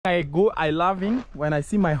I love him when I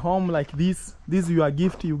see my home like this. This is your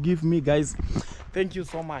gift you give me, guys. Thank you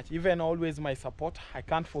so much. Even always my support. I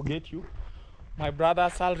can't forget you. My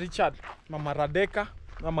brother Sal Richard, Mama Radeka,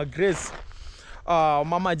 Mama Grace,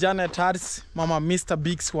 Mama Janet Harris, Mama Mr.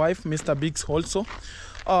 Big's wife, Mr. Big's also.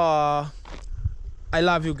 I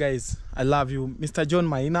love you guys. I love you. Mr. John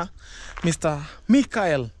Maina, Mr.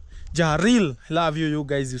 Mikael, Jaril, I love you. You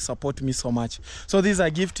guys, you support me so much. So this is a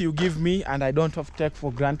gift you give me and I don't have to take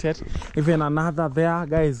for granted. Even another there,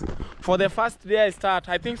 guys. For the first day I start,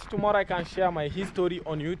 I think tomorrow I can share my history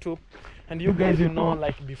on YouTube. And you guys, you know,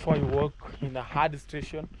 like before you work in a hard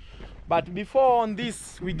station. But before on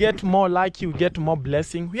this, we get more lucky, we get more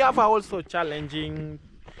blessing. We have also challenging,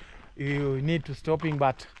 you need to stopping,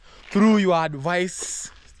 but through your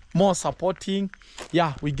advice, more supporting,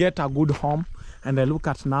 yeah, we get a good home. And I look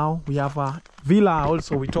at now, we have a villa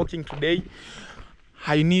also we're talking today.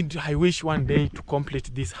 I wish one day to complete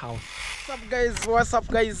this house. What's up guys? What's up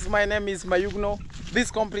guys? My name is Mayugno. This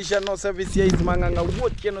completion no service here is Manganga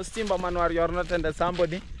Wood Keno Simba Manuar. You're not under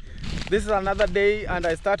somebody. This is another day and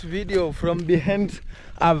I start video from behind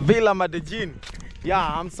a Villa Medellin. Yeah,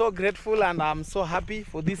 I'm so grateful and I'm so happy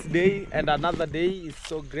for this day, and another day is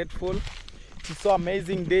so grateful. It's so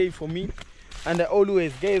amazing day for me. And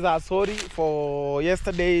always, guys, are sorry for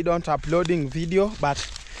yesterday don't uploading video, but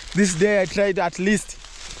this day I tried at least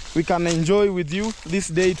we can enjoy with you this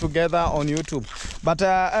day together on YouTube. But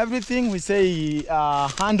everything we say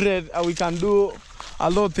 100, we can do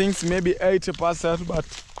a lot of things, maybe 80%, but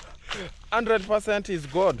 100% is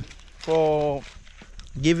God for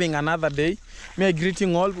giving another day. May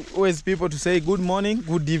greeting always people to say good morning,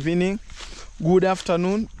 good evening, good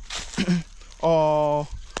afternoon, or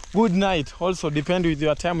good night. Also depend with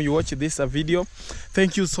your time you watch this video.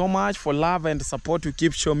 Thank you so much for love and support you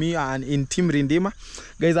keep showing me and in Team Rindima.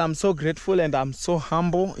 Guys, I'm so grateful and I'm so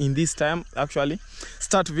humble in this time. Actually,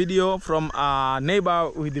 start video from a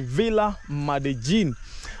neighbor with Villa Medellin.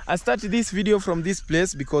 I started this video from this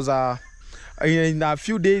place because in a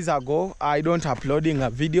few days ago I don't uploading a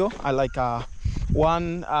video. I like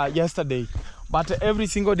one yesterday, but every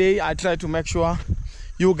single day I try to make sure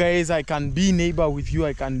you guys, I can be neighbor with you,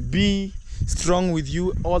 I can be strong with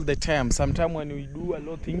you all the time. Sometimes when we do a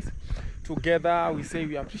lot of things together, we say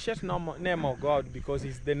we appreciate the name of God because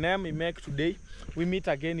it's the name we make today. We meet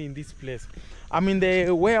again in this place. I'm in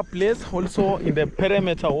the where place, also in the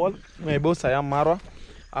perimeter wall. My boss, I am Marwa.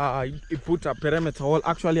 He put a perimeter wall.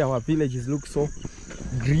 Actually, our villages look so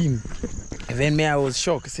green. And then I was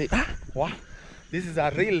shocked. I said, wow, this is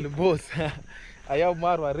a real boss. I have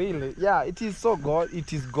Marwa, really. Yeah, it is so God.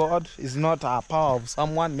 It is God. It's not a power of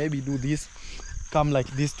someone. Maybe do this, come like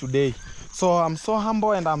this today. So I'm so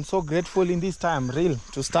humble and I'm so grateful in this time, real,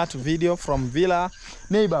 to start video from Villa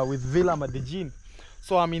neighbor with Villa Medellin.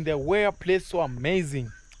 So I'm in the where place so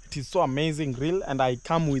amazing. It is so amazing, real, and I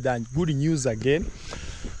come with a good news again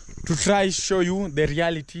to try show you the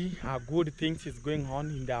reality, how good things is going on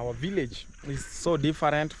in our village. It's so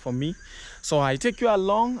different for me. So I take you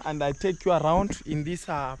along and I take you around in this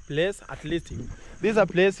place. At least this is a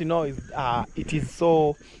place, you know, it is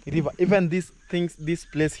so even these things, this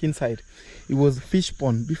place inside, it was fish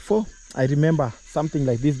pond before. I remember something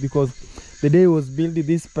like this because the day it was built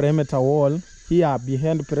this perimeter wall here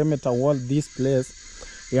behind perimeter wall, this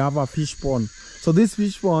place we have a fish pond. So this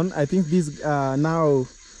fish pond, I think this now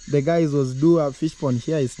the guys was do a fish pond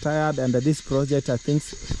here is tired, and this project I think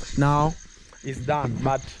now is done.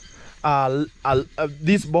 But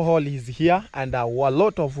this borehole is here and a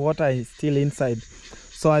lot of water is still inside.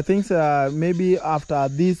 So I think maybe after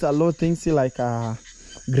this a lot of things like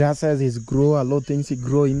grasses is grow, a lot of things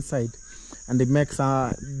grow inside, and it makes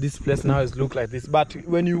this place now is look like this. But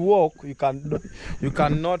when you walk, you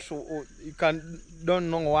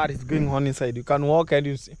don't know what is going on inside. You can walk and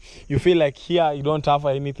you feel like here you don't have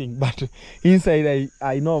anything, but inside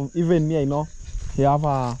I know, even me I know you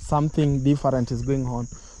have something different is going on.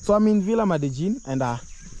 So I'm in Villa Medellin and I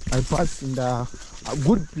pass in a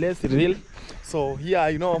good place, real. So here,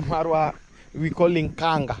 you know, Marwa, we calling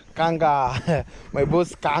Kanga. Kanga, my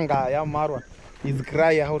boss Kanga, yeah, Marwa, is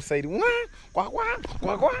crying outside.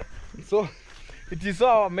 So it is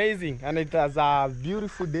so amazing and it was a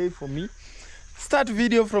beautiful day for me. Start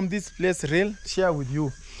video from this place, real, share with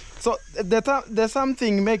you. So there's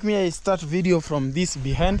something make me start video from this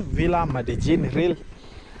behind Villa Medellin, real.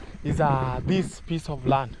 Is this piece of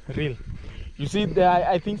land, real. You see,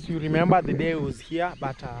 I think you remember the day I was here,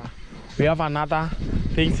 but we have another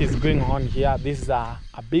things is going on here. This is a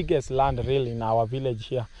biggest land, real, in our village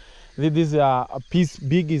here. This is a piece,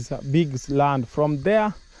 biggest land from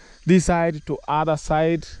there, this side to other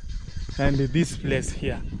side. and this place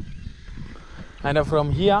here, and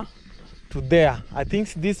from here to there. I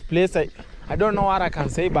think this place, I don't know what I can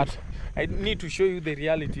say, but I need to show you the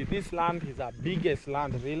reality. This land is our biggest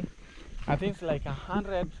land, real. I think it's like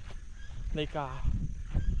 100, like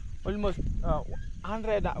almost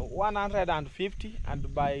 150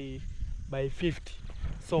 and by 50.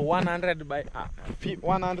 So 100 by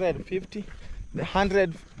 150, the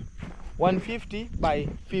 150 by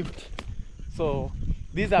 50. So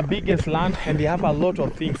these are biggest land, and they have a lot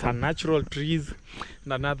of things, and natural trees,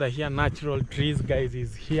 and another here natural trees, guys,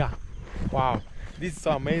 is here. Wow, this is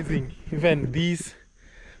so amazing. Even this,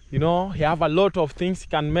 you know, you have a lot of things. You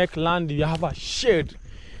can make land. You have a shade.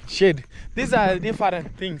 These are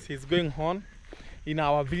different things is going on in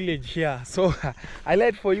our village here. So I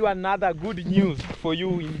let for you another good news for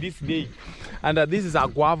you in this day. And this is a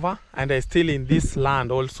guava, and I'm still in this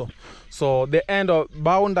land also. So the end of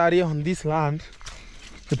boundary on this land,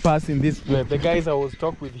 the pass in this place. The guys I was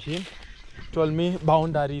talking with him told me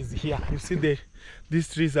boundary is here. You see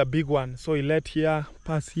this tree is a big one. So he let here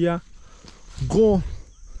pass here, go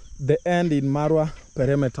the end in Marwa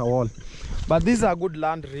perimeter wall. But these are good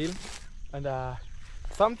land real, and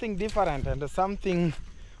something different and something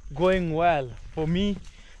going well for me,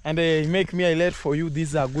 and make me alert for you.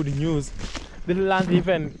 These are good news. The land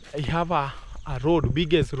even have a road,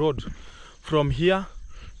 biggest road from here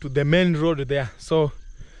to the main road there. So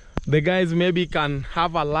the guys maybe can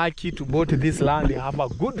have a lucky to go to this land. They have a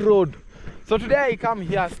good road. So today I come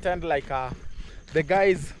here, stand like the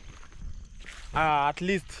guys at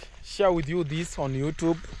least share with you this on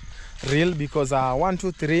YouTube real, because 1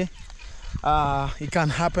 2 3 it can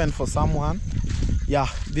happen for someone. Yeah,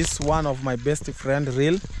 this one of my best friend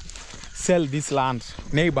real sell this land,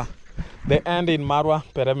 neighbor. They end in Marwa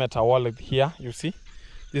perimeter wall here. You see,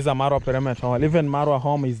 this is a Marwa perimeter wall. Even Marwa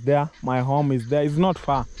home is there. My home is there. It's not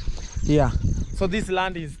far here. So this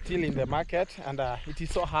land is still in the market, and it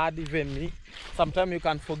is so hard. Even me, sometimes you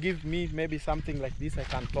can forgive me. Maybe something like this I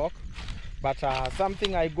can talk, but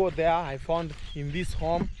something I go there, I found in this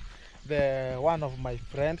home, the one of my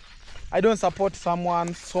friend. I don't support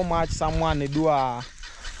someone so much. Someone do like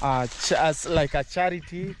a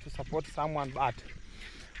charity to support someone, but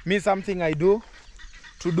me, something I do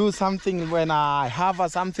to do something when I have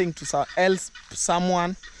something to help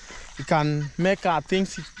someone. You can make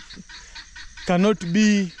things. It cannot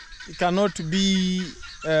be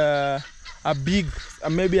a big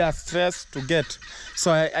maybe a stress to get.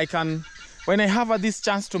 So I can, when I have this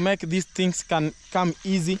chance to make these things can come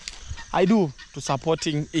easy, I do to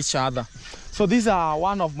supporting each other. So these are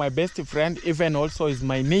one of my best friend, even also is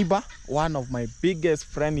my neighbor, one of my biggest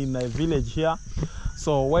friend in the village here.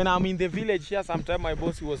 So when I'm in the village here, sometimes my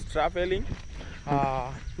boss, he was traveling,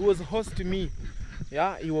 he was hosting me.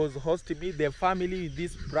 Yeah, he was hosting me, the family,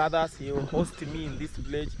 these brothers, he was hosting me in this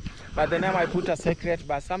village. But the name I put a secret,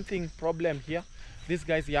 but something problem here. These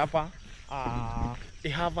guys, they have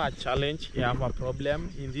a challenge, they have a problem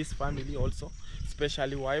in this family also,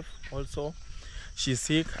 especially wife also. She's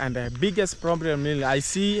sick, and the biggest problem really, I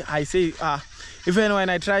say, even when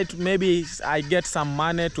I try to, maybe I get some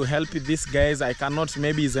money to help these guys, I cannot,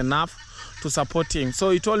 maybe it's enough to support him.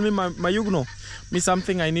 So he told me, Mayugno, me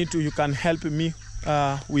something I need to, you can help me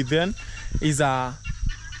with then, is I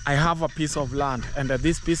have a piece of land, and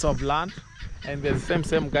this piece of land, and the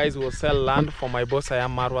same guys will sell land for my boss. I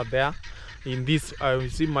am Marwa there. In this, you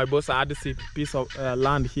see my boss had this piece of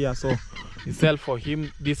land here, so he sell for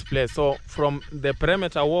him this place. So from the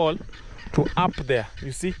perimeter wall to up there,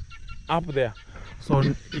 you see, up there, so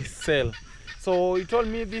he sell. So he told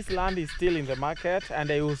me this land is still in the market, and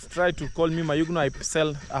he was try to call me, Mayugno, I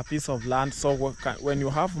sell a piece of land. So when you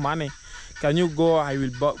have money, can you go? I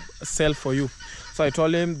will sell for you. So I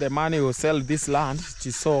told him the money will sell this land, which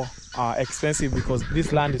is so expensive because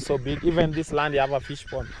this land is so big. Even this land, you have a fish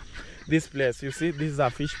pond. This place, you see, this is a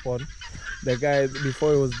fish pond. The guy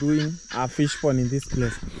before he was doing a fish pond in this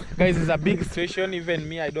place. Guys, it's a big station. Even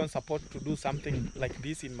me, I don't support to do something like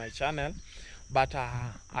this in my channel, but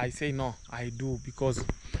I say no, I do, because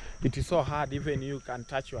it is so hard. Even you can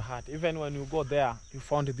touch your heart. Even when you go there, you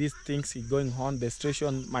found these things going on, the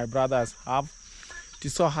station my brothers have. It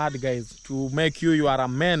is so hard, guys, to make you are a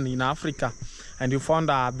man in Africa, and you found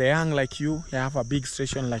the young like you have a big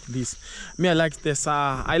station like this. Me, I like this.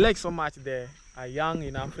 I like so much the young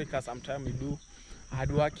in Africa. Sometimes we do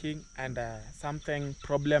hard working, and something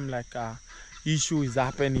problem like issue is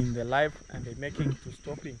happening in the life, and they making to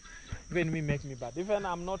stopping. Even me make me bad. Even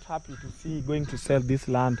I'm not happy to see going to sell this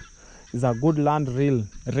land. It's a good land, real.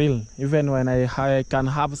 Even when I can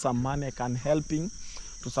have some money, I can helping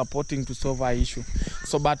to supporting to solve our issue.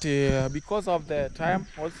 So but because of the time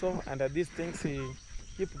also, and these things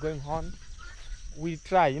keep going on, we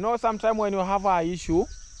try. You know, sometimes when you have an issue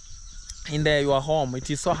in your home, it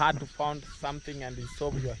is so hard to find something and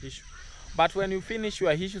solve your issue. But when you finish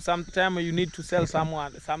your issue, sometimes you need to sell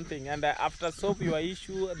someone something, and after solve your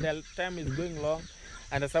issue, the time is going long,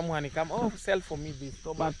 and someone come, oh, sell for me this.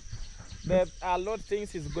 So but there are a lot of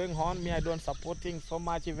things is going on. Me, I don't supporting so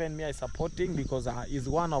much. Even me, I supporting because he's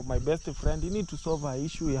one of my best friend. He need to solve an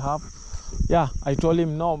issue he have. Yeah, I told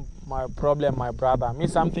him, no, my problem, my brother. Me,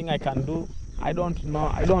 something I can do. I don't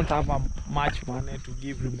know. I don't have much money to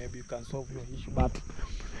give you. Maybe you can solve your issue. But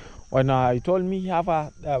when he told me he have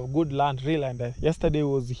a good land, real, and yesterday he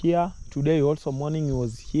was here. Today also morning he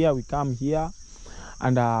was here. We come here,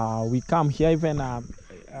 and we come here even.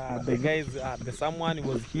 The guys, the someone who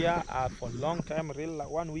was here for a long time, real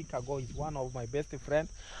 1 week ago. He's one of my best friends.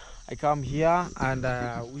 I come here and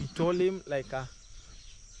we told him like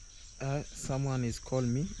someone is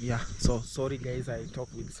calling me. Yeah, so sorry guys, I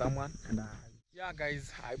talked with someone, and yeah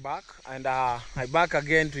guys, I back, and I back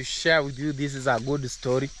again to share with you. This is a good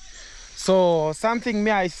story. So something me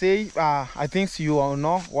I say, I think you all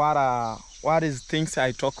know what is things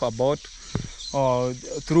I talk about.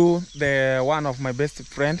 Through the one of my best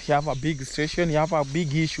friend. He have a big station, he have a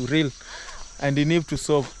big issue real, and he need to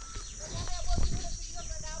solve.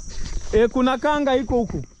 Kuna kanga iko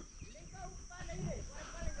huku.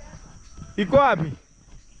 Iko wapi?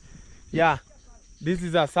 Yeah, this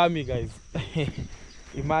is a Sami guys.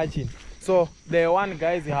 Imagine. So the one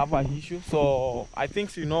guys have an issue. So I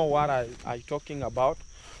think you know what I talking about.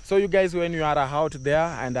 So you guys, when you are out there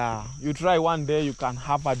and you try one day, you can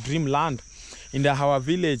have a dream land in our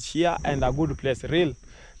village here, and a good place. Real,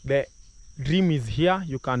 the dream is here.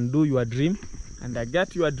 You can do your dream and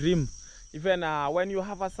get your dream. Even when you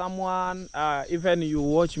have someone, even you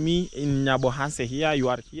watch me in Nyabohanse here, you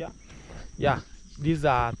are here. Yeah, these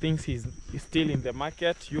are things is still in the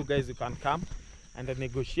market. You guys, you can come and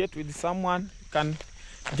negotiate with someone. You can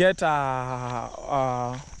get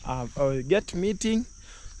get meeting.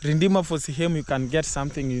 Rindima for him, you can get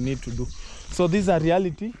something you need to do. So this is a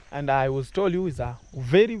reality, and I was told you is a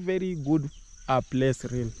very, very good place,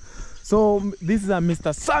 real. So this is a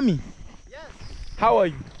Mr. Sami. Yes. How are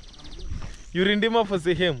you? You Rindima for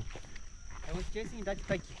him. I was chasing that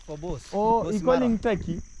turkey for boss. Oh, boss you calling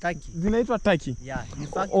turkey? Turkey. Zinaitwa turkey. Yeah. In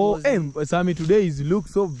fact, oh, Sami, today you look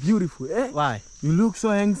so beautiful. Eh? Why? You look so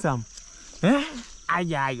handsome. Eh?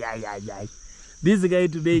 Ay. This guy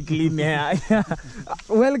today clean hair.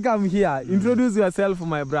 Welcome here. Introduce yourself,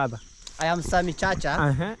 my brother. I am Sami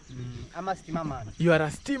Chacha. I'm a steamer man. You are a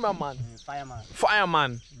steamer man. Fireman.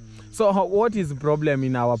 Fireman. So what is the problem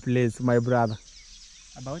in our place, my brother?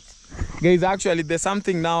 About? Guys, actually there's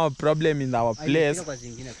something now problem in our place.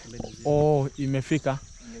 Oh, imefika.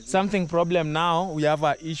 Something problem now, we have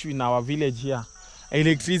an issue in our village here.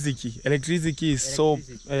 Electricity. Electricity is so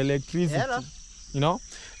you know,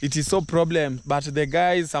 it is so problem, but the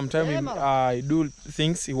guys sometimes do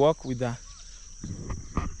things, he work with the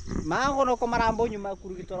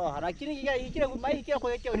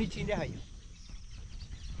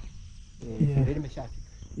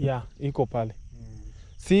yeah, iko pale.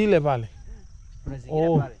 Si ile pale.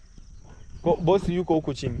 Oh. Boss yuko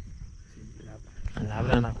huko chini.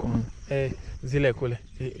 Labda nakona. Zile kule,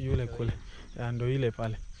 yule kule. Ndo ile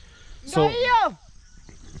pale. So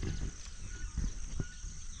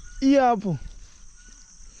hiyo hapo.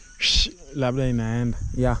 Labda inaenda.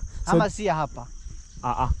 Yeah. So, ama si hapa.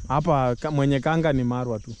 Hapa mwenye kanga ni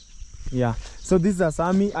Marwa tu. Yeah. So this is a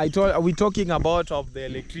Sami. We talking about of the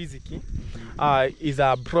electricity. Is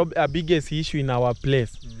a biggest issue in our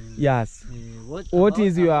place. Yes. What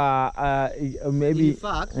is your maybe? In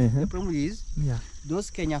fact, the problem is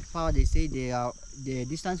those Kenya power. They say they are the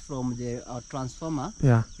distance from the transformer.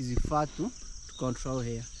 Yeah. Is far to control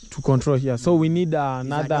here. To control here. So we need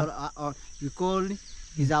another. We call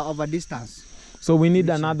is our over distance. So we need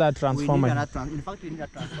another transformer. We need in fact, we need a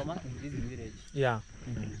transformer in this village. Yeah.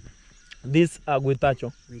 This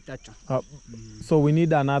Guitacho. So we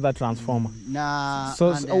need another transformer.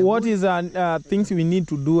 So what is things we need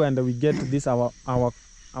to do, and we get this our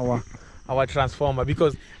transformer?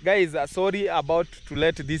 Because guys, sorry about to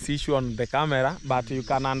let this issue on the camera, but you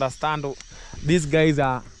can understand these guys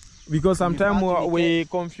are, because sometimes we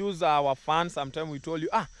confuse our fans. Sometimes we told you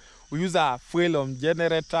we use a fuel on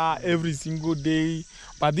generator every single day,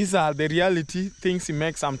 but these are the reality things we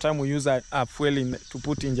make. Sometimes we use a fuel to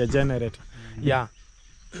put in the generator. Yeah.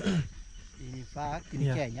 In fact, in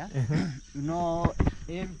Kenya, you know,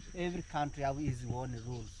 every country has its own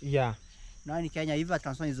rules. Yeah. Now in Kenya, if a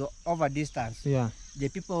transformer is over distance, Yeah. the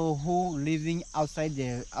people who living outside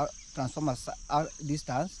the transformer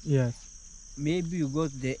distance, Yes. maybe you go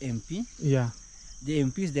to the MP. Yeah. The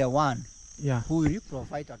MP is the one Yeah. who will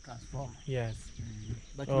provide a transformer. Yes.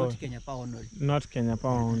 But Oh. not Kenya Power only. Not Kenya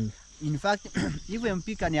Power only. In fact, if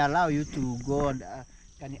MP can allow you to go and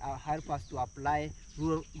can help us to apply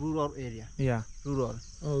rural area. Yeah. Rural.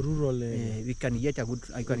 Oh, rural area. We can get a good.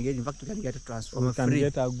 I can get. In fact, we can get a transformer We can free.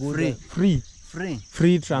 get a good Free.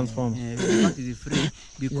 free transformer. In fact, it's free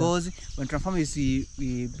because when transformer is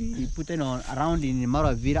be put on around in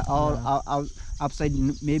Mara Villa or outside,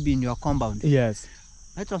 maybe in your compound. Yes.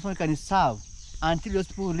 That transformer can serve until those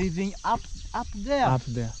people living up there. Up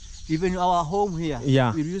there. Even our home here.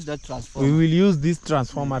 Yeah. We use that transformer. We will use this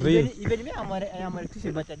transformer. Real. Even me, I am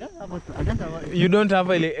electrician, but I don't have. You don't have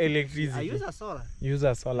electricity. I use a solar. Use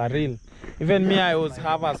a solar. Real. Even me, I was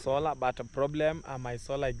have a solar, but a problem. My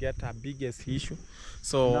solar get a biggest issue.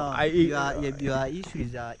 So No, your issue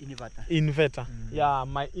is inverter. Inverter. Yeah,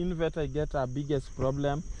 my inverter get a biggest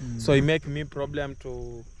problem. So it make me problem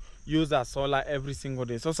to use a solar every single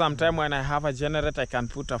day. So sometime when I have a generator, I can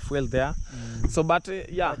put a fuel there. So but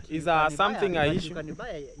yeah, is something I issue. You can buy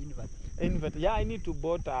an inverter. Inverter. Yeah, I need to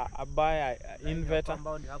buy a inverter.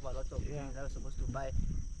 Compound, you have a lot of things that are supposed to buy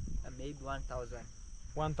maybe 1,000.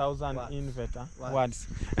 1,000 watts. inverter Watts. watts.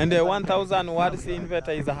 And the 1,000 watts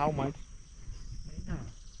inverter is how much?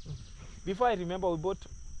 Before I remember, we bought.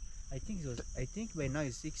 I think by now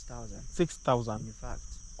it's 6,000. 6,000. In fact.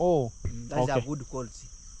 Oh, That's okay. a good quality.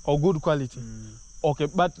 Oh, good quality. Okay,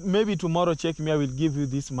 but maybe tomorrow check me, I will give you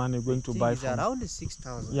this money you're going to buy It's from. around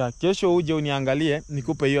 6,000. Yeah, kesho uje uniangalie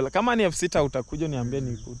nikupe hiyo. Kama ni F6 utakuja niambie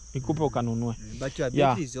nikupe ukanunue. But your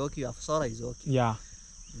battery is okay, your solar is okay. Yeah.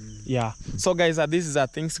 Yeah. So guys, this is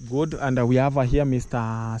things good, and we have here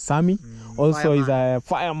Mr. Sammy. Also is a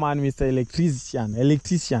fireman, Mr.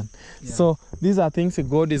 Electrician. Yeah. So these are things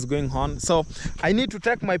God is going on. So I need to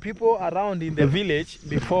take my people around in the village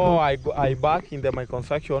before I back in my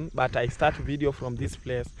construction. But I start video from this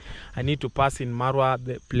place. I need to pass in Marwa,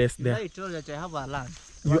 the place there. I told that I have a land.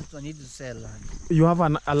 I need to sell land. You have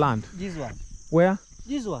a land? This one. Where?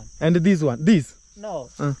 This one. And this one? This? No.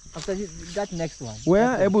 After that next one.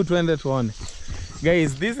 Where? Able to end it one.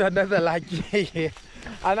 Guys, this is another lucky.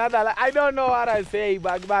 I don't know what I say,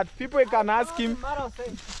 but people can ask him. For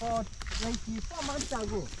 4 months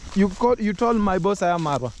ago. You told my boss I am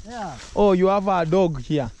Marwa. Yeah. Oh, you have a dog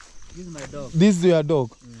here. This is my dog. This is your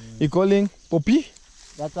dog. You calling Poppy?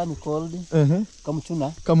 That one is called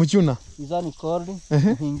Kamuchuna. Kamuchuna. This one is called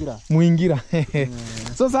Muingira.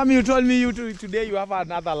 Muingira. So Sammy, you told me today you have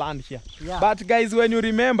another land here. Yeah. But guys, when you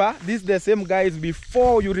remember, this is the same guys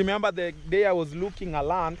before. You remember the day I was looking a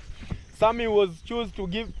land. Sammy was choose to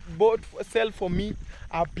sell for me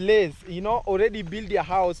a place, already build a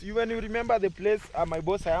house. When you remember the place, my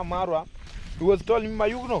boss I am Marwa, he was telling me,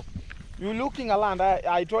 Mayugno, you looking a land.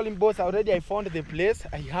 I told him, boss, already I found the place.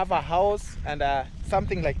 I have a house and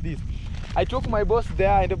something like this. I took my boss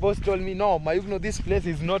there, and the boss told me, no, Mayugno, this place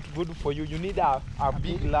is not good for you. You need a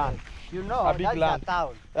big land. You know, a big land.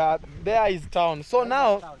 Town. There is town. So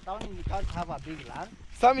now, town you can't have a big land.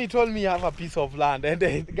 Sammy told me you have a piece of land,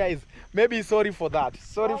 and guys, maybe sorry for that.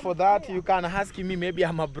 Sorry for that. You can ask me. Maybe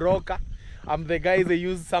I'm a broker. I'm the guy that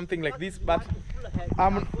use something like this, but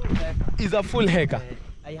it's a full acre.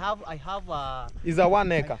 I have It's a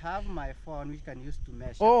 1 acre. I have my phone which can use to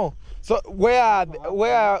measure. Oh, so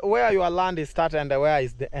where your land is start and where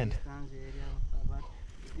is the end?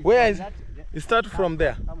 Where is it? Start from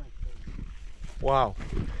there. Wow,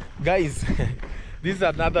 guys. This is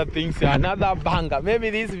another thing, another banger.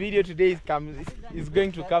 Maybe this video today is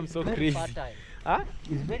going to come so crazy. Huh?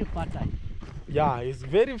 It's very fertile. Yeah, it's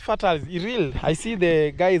very fertile. It's real. I see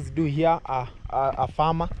the guys do here a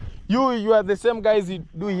farmer. You are the same guys you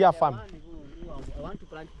do here farm. I want to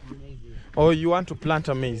plant maize. Oh, you want to plant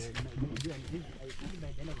a maize?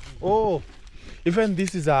 Oh, even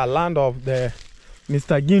this is a land of the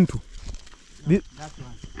Mr. Gintu. That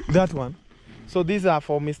one. That one. So these are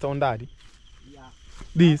for Mr. Ondadi.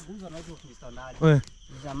 This.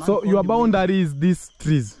 So your boundary is these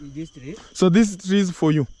trees. This tree? So this tree is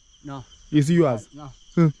for you? No. Is yours? No.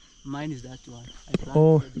 Mine is that one.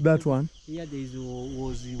 Oh, that one. Here there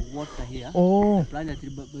was water here. Oh. I planted a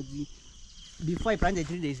tree, but before I planted the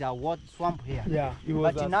tree, there is a swamp here. Yeah.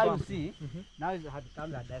 But now swamp. You see, now it has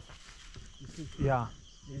become a desert. You see? Yeah.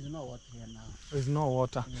 There is no water here now. There is no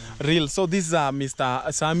water. Yeah. Real. So this is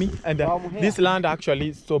Mr. Sammy, and this land actually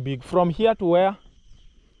is so big. From here to where?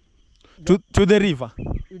 To the river.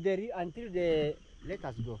 Until the let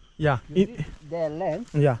us go. Yeah. The land.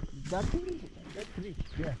 Yeah. That tree.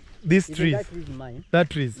 Yeah. This trees. That tree is mine. That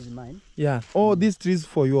trees. Is mine. Yeah. Oh, this trees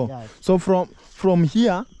for you. Yeah. So from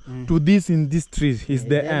here to this in this trees is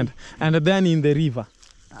the end, and then in the river.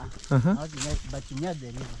 Not but near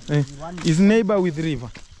the river. Is neighbor with river?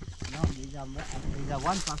 No, there's a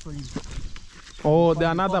one person. Oh, the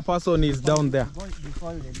another person is down there.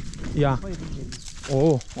 Before Yeah. before the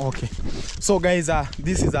Oh, okay. So guys,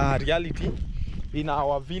 this is a reality in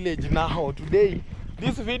our village now today.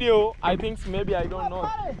 This video, I think maybe I don't know.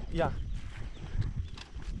 Yeah.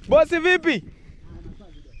 Bossy VP.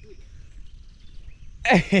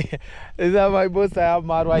 Is that my boss? I have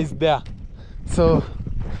Marwa is there. So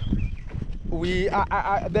we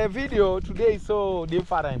the video today is so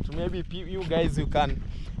different. Maybe you guys, you can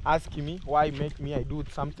ask me why make me I do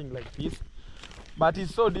something like this, but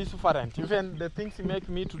it's so different. Even the things you make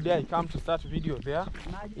me today, I come to start video there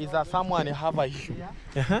is that someone have a issue.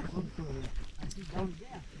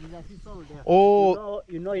 Oh,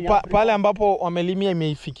 pale ambapo wamelimia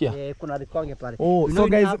imeifikia. Kuna rikonge pale. Oh, so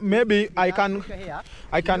guys, maybe I can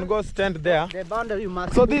go stand there. The boundary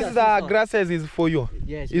must. So this grasses is for you.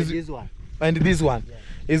 Yes, this one. And this one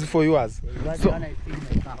is for yours. So, I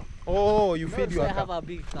feed my cow. oh, you feed your I cow. have a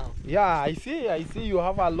big cow. Yeah, I see you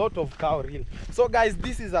have a lot of cow real. So guys,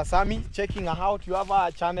 this is a Sammy checking out. You have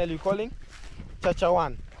a channel you calling Chacha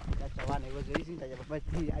One. That's the one I was raising, but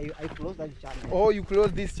I closed that channel. Oh, you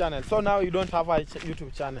closed this channel. So now you don't have a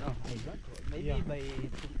YouTube channel. No, I don't. Maybe by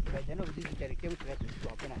the end of this week I came to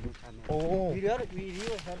open a new channel. Oh. Will you help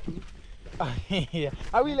me? Yeah,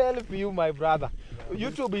 I will help you, my brother.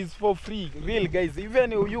 YouTube is for free, real guys.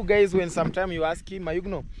 Even you guys, when sometime you ask him, you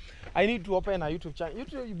know, I need to open a YouTube channel.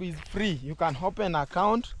 YouTube is free. You can open an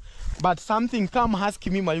account, but something come ask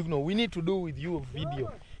me, you know, we need to do with you a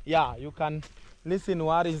video. Yeah, you can listen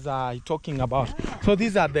what is he talking about. So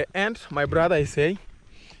these are the end, my brother is saying.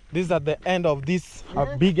 These are the end of this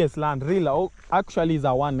biggest land. Real, actually is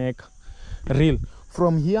a 1 acre. Real.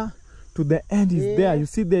 From here to the end is there. You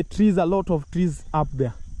see the trees, a lot of trees up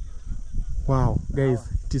there. Wow, guys,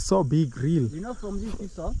 it is so big, real. You know, from this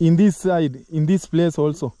seesaw, in this side, in this place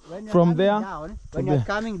also. From there, down, when you're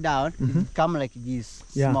coming down, it come like this,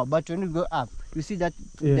 small. But when you go up, you see that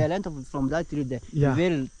the length of from that tree there is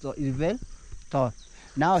very tall.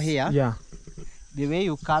 Now here, the way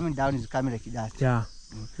you coming down is coming like that. Yeah,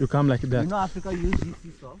 you come like that. You know, Africa use this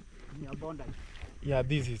seesaw in abundance. Yeah,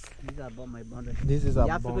 this is about my boundary. This is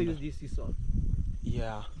Africa use this seesaw.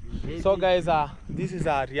 Yeah. So guys, this is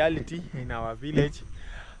a reality in our village.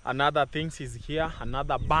 Another things is here,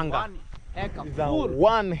 another banger.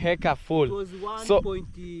 1 acre full. It was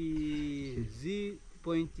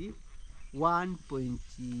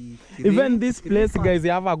 1.1.3. Even this place, guys,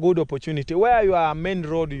 you have a good opportunity. Where your main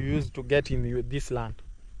road you use to get in this land?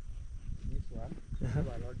 This one. We have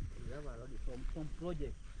a road from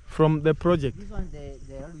project. From the project. This one, the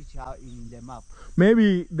road which are in the map.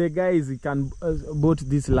 Maybe the guys can bought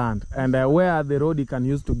this land, and where the road you can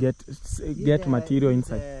use to get material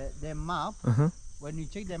inside. The map. When you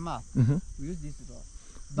check the map, we use this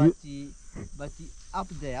road. But up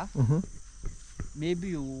there,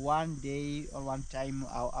 maybe one day or one time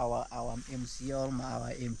our MC or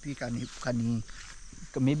our MP can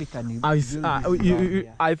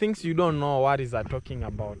I think you don't know what is talking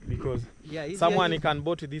about, because someone can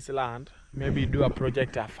bought this land, maybe do a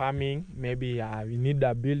project of farming, maybe you need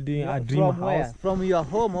a building, a dream from house. Where? From your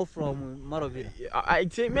home or from Maroville? I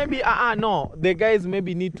think maybe no, the guys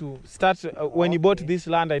maybe need to start when you bought this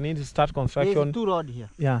land. I need to start construction. There's 2 roads here.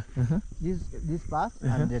 Yeah. This part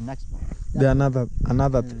and the next one. The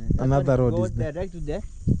another road is there. Direct to the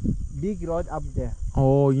big road up there.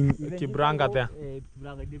 Oh, in Kibranga there.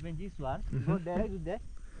 Even this one, go direct to the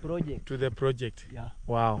project. To the project. Yeah.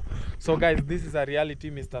 Wow. So guys, this is a reality.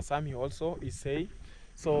 Mr. Sammy also is saying.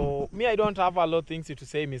 So me, I don't have a lot of things to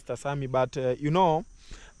say, Mr. Sammy, but you know,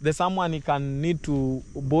 there's someone he can need to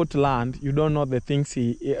bought land. You don't know the things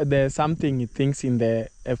there's something he thinks in the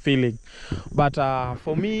feeling. But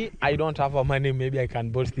for me, I don't have a money. Maybe I can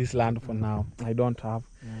bought this land for now. I don't have.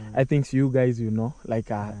 I think you guys, you know, like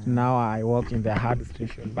now I work in the hard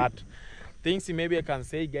station. But things maybe I can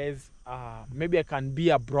say, guys, maybe I can be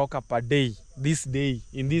a broker per day this day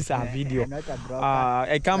in this video. Not a broker.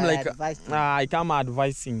 I come like I come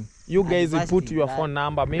advising you guys. Put your phone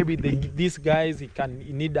number. Maybe these guys he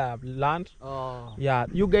need a land. Yeah,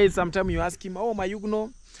 you guys sometimes you ask him, oh my, you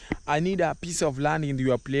know, I need a piece of land in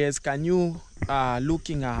your place, can you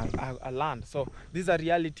looking a land? So this is a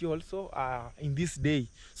reality also in this day.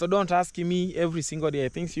 So don't ask me every single day. I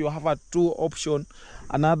think you have a 2 option.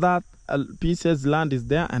 Another pieces land is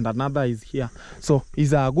there and another is here. So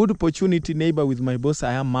it's a good opportunity neighbor with my boss.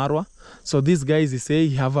 I am Marwa. So these guys say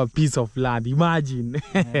you have a piece of land. Imagine.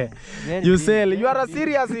 You sell. You are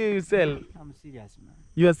serious. You sell. I'm serious, man.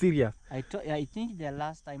 You are serious. I think the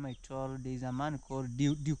last time I told, there's a man called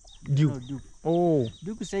Duke. Duke. No, Duke. Oh.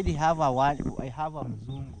 Duke said he have a one. I have a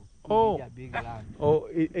Mzungu. Oh. A big land. Oh,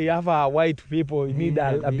 you have a white people. You need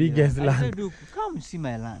a biggest land. I said, Duke, come see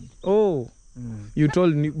my land. Oh. You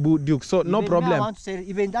told Duke, so no problem. I want to sell,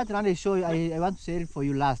 even that land I show you, I want to sell it for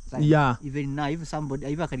you last time. Yeah. Even now, if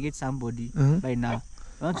I can get somebody by now,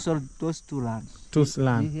 I want to sell those two lands. Two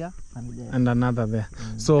lands. Here and there. And another there.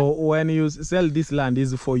 So when you sell this land,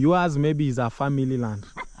 is for yours, maybe it's a family land.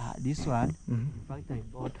 This one, in fact, I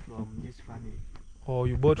bought from this family. Oh,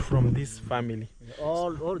 you bought from this family.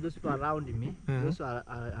 All those people around me, those are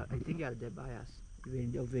I think are the buyers.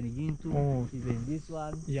 Even Gintu, even this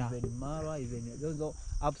one, even Mara, even those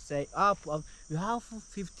upside up. You have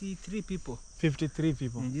 53 people. 53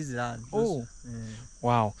 people in this land.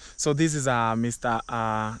 Wow! So this is Mr.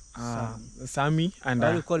 Sammy, and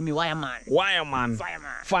you call me Wireman.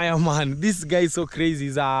 Fireman. This guy is so crazy.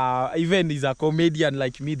 He's he's a comedian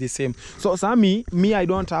like me, the same. So Sammy, I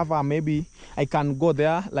don't have maybe I can go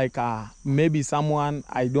there like maybe someone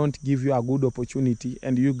I don't give you a good opportunity,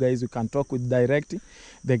 and you guys you can talk with direct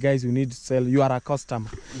the guys you need to sell. You are a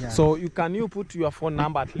customer, so you put your phone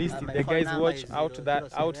number at least. The guys watch out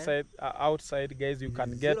that outside guys you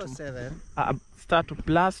can get 07 start to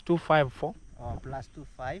 +254 plus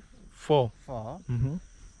 254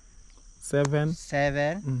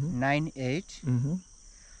 7 98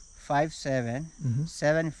 57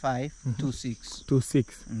 75 26.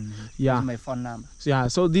 Yeah, that's my phone number. Yeah,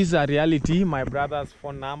 so this is a reality, my brother's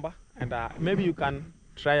phone number, and maybe you can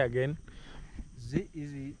try again.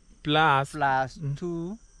 Plus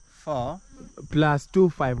 24 plus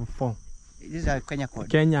 254. This is a Kenya code.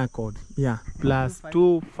 Kenya code, yeah. Plus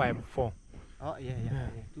 254. Oh yeah.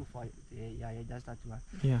 24. Yeah, that's that one.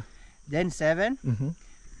 Yeah. Then 7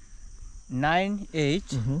 9 8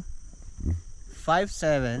 5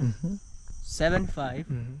 7 7 5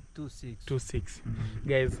 2 6.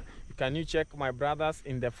 Guys, can you check my brothers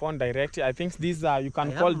in the phone directly? I think these are you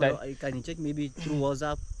can call that. You can check maybe through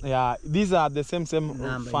WhatsApp. Yeah, these are the same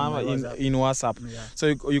farm in WhatsApp. Yeah. So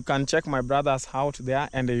you can check my brothers out there,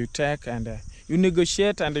 and you take and you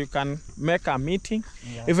negotiate, and you can make a meeting.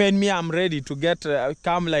 Yeah. Even me, I'm ready to get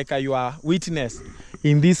come like your witness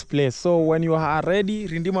in this place. So when you are ready,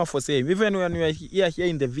 Rindima for sale. Even when you are here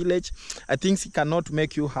in the village, I think it cannot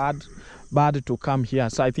make you bad to come here.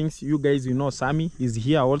 So I think you guys, Sammy is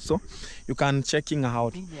here also. You can checking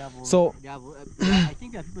out. I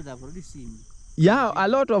think there are people that have already seen me. Yeah, a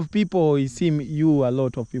lot of people see you, a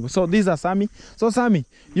lot of people. So these are Sammy. So Sammy,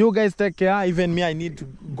 you guys take care. Even me, I need to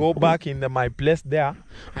go back in my place there.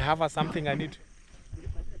 I have something I need.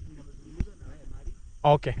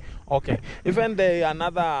 Okay. Even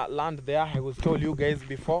another land there, I was told you guys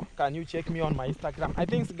before. Can you check me on my Instagram? I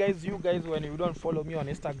think you guys, when you don't follow me on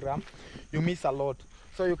Instagram, you miss a lot.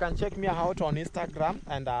 So you can check me out on Instagram,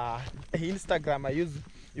 and Instagram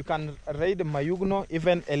you can read Mayugno,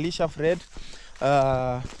 even Elisha Fred.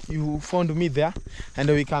 You found me there, and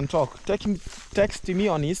we can talk. Text me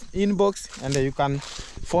on his inbox, and you can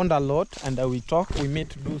find a lot, and we talk. We meet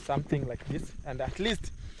to do something like this, and at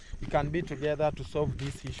least we can be together to solve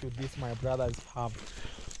this issue my brothers have.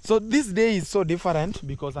 So this day is so different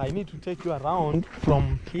because I need to take you around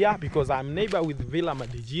from here because I'm neighbor with Villa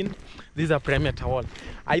Madijin. This is a Premier Tawal.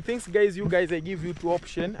 I think guys, I give you 2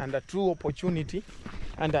 options and a 2 opportunity.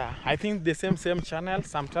 And I think the same channel.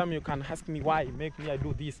 Sometimes you can ask me why I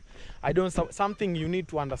do this. I don't something you need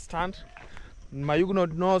to understand. Mayugno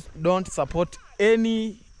don't support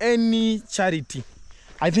any charity.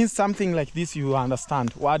 I think something like this you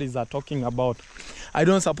understand what is that talking about. I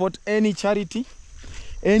don't support any charity,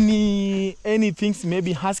 any things.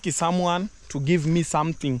 Maybe ask someone to give me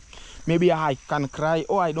something. Maybe I can cry.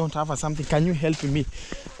 Oh, I don't have something. Can you help me?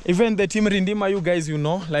 Even the team Rindima, you guys,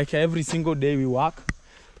 like every single day we work.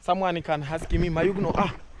 Someone can ask me,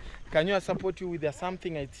 Mayugno, can you support you with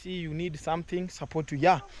something? I see you need something, support you.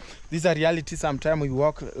 Yeah, these are reality. Sometimes we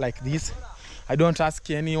work like this. I don't ask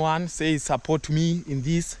anyone, say support me in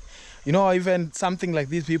this. Even something like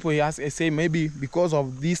this, people say maybe because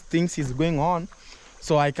of these things is going on.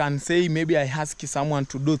 So I can say maybe I ask someone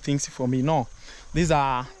to do things for me. No, these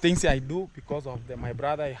are things I do because of my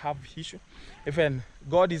brother. I have issue. Even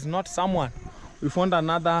God is not someone. We found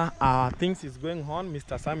another things is going on.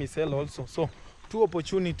 Mr. Sammy Sell also. So 2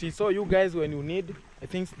 opportunities. So you guys, when you need, I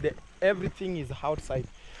think everything is outside.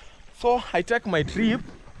 So I take my trip.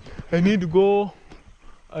 I need to go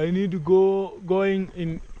I need to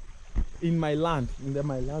going in my land,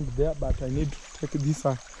 my land there, but I need to take this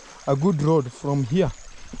a good road from here.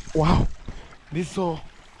 Wow, this is so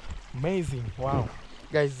amazing. Wow,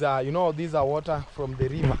 guys, you know, these are water from the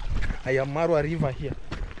river. I am Marwa River here,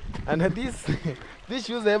 and this this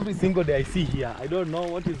shoes every single day I see here. I don't know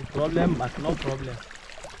what is the problem, but no problem.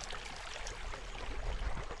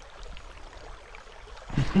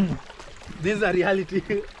 This is a reality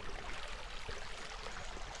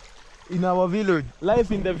in our village.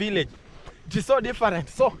 Life in the village, it is so different.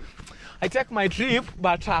 So I take my trip,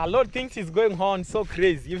 but a lot of things is going on, so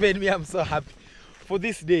crazy. Even me, I'm so happy for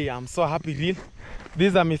this day. I'm so happy, real.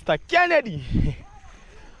 This is Mr. Kennedy.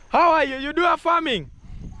 How are you? You do a farming?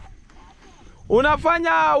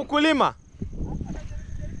 Unafanya ukulima?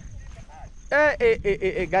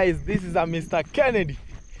 Guys, this is a Mr. Kennedy.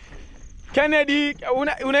 Kennedy,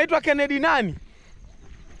 unaitwa Kennedy nani?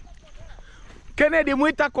 Kennedy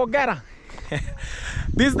Mwita Kogera.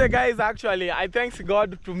 These the guys actually, I thank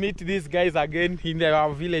God to meet these guys again in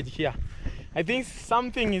our village here. I think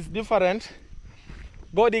something is different.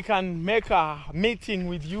 God can make a meeting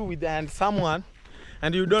with you and someone,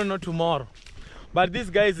 and you don't know tomorrow. But this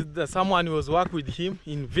guy is someone who was work with him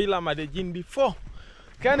in Villa Madejin before.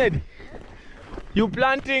 Kennedy, you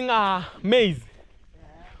planting maize?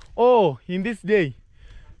 Oh, in this day.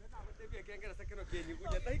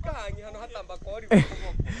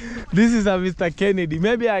 This is a Mr. Kennedy.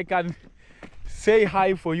 Maybe I can say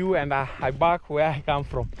hi for you and I back where I come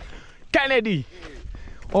from. Kennedy!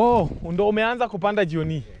 Oh, ndo umeanza kupanda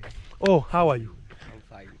jioni. Oh, how are you? I'm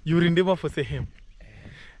fine. You rindima for say him.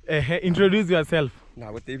 Introduce yourself.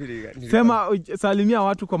 Sema, salimia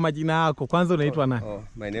watu kwa majina yako. Kwanza unaitwa nani? Oh,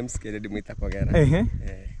 my name is Kennedy Mwita Kogera.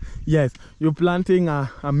 Yes, you're planting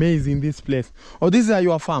a maize in this place. Oh, this is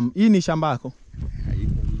your farm. Hii ni shamba yako?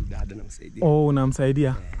 Oh,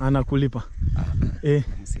 unamsaidia. Anakulipa.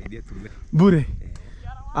 Namsaidia tu bure.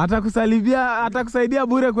 Atakusaidia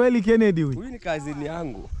bure kweli Kennedy huyu? Huyu ni kazini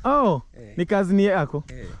yangu. Oh, ni kazini yako?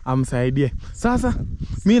 Amsaidie. Sasa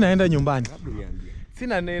mimi naenda nyumbani.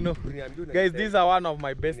 Sina neno. Guys, these are one of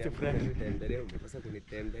my best friends.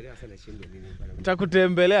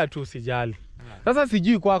 Nitakutembelea tu usijali. Sasa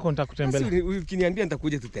sijui kwako nitakutembelea. Ukiniambia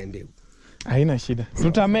nitakuja tutembee. Haina shida.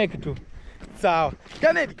 Tutamake tu. Sawa.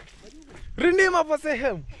 Kennedy. Rindima for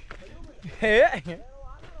sehemu.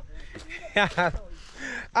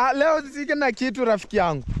 Leo sike na kitu rafiki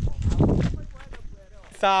yangu.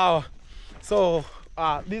 Sawa. So,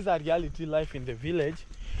 these are reality life in the village.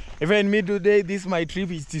 Even me today, this my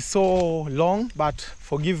trip is so long, but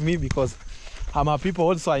forgive me because I'm a people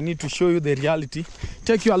also. I need to show you the reality.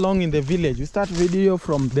 Take you along in the village. We start video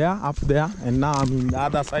from there, up there, and now I'm in the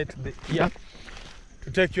other side here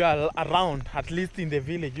to take you around, at least in the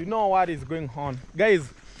village. You know what is going on.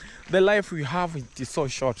 Guys, the life we have, it is so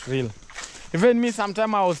short, real. Even me,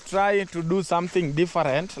 sometimes I was trying to do something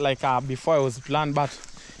different, like before I was planned, but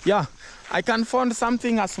yeah, I can find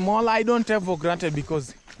something small. I don't take for granted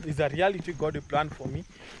because it's a reality God planned for me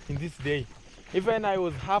in this day. Even I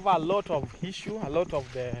was have a lot of issue, a lot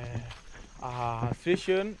of the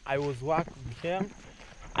situation. I was working with him.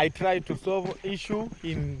 I try to solve issue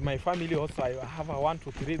in my family also. I have a 1,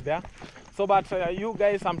 2, 3 there. So, but you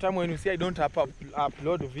guys, sometimes when you see I don't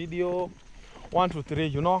upload video 1, 2, 3,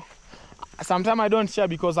 you know, sometimes I don't share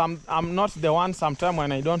because I'm not the one. Sometimes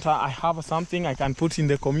when I don't, I have something I can put in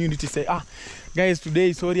the community. Say, guys,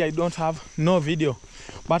 today sorry I don't have no video,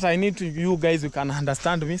 but I need to you guys. You can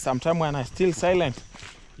understand me. Sometimes when I still silent,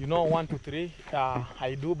 you know, 1, 2, 3,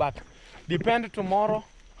 I do. But depend tomorrow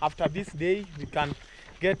after this day we can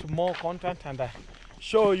get more content and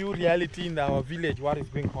show you reality in our village what is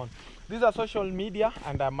going on. These are social media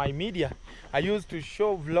and my media. I used to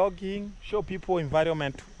show vlogging, show people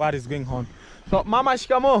environment, what is going on. So, Mama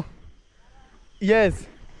Shikamo. Yes.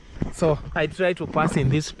 So, I try to pass in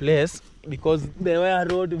this place because there were a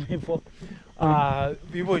road before.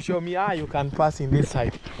 People show me, you can pass in this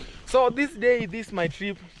side. So, this day, my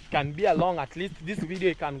trip can be along. At least this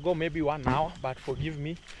video can go maybe 1 hour, but forgive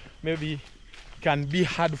me, maybe it can be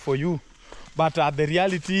hard for you. But the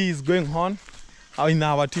reality is going on. In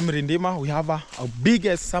our team Rindima, we have our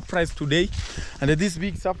biggest surprise today, and this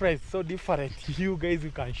big surprise is so different. You guys,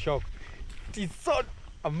 you can shock. It is so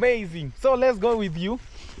amazing. So let's go with you.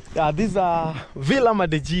 This is Villa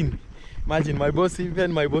Madejin. Imagine my boss,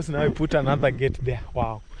 even my boss now put another gate there.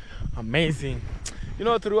 Wow, amazing. You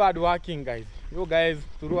know, through hard working, guys. You guys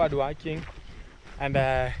through hard working, and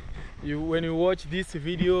when you watch this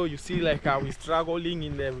video, you see like we struggling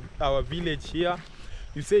in our village here.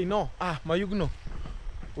 You say no, Mayugno.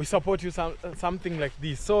 we support you something like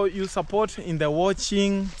this. So you support in the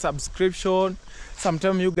watching, subscription.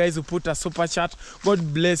 Sometimes you guys will put a super chat.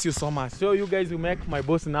 God bless you so much. So you guys will make my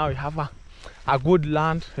boss now. We have a good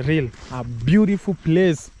land, real, a beautiful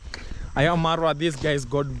place. I am Marwa. These guys,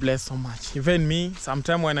 God bless so much. Even me,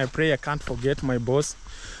 sometimes when I pray, I can't forget my boss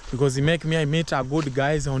because he make me, I meet a good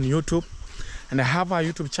guys on YouTube, and I have a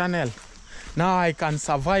YouTube channel. Now I can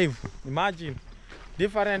survive. Imagine,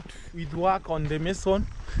 different with work on the mason.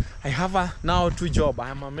 I have now 2 jobs. I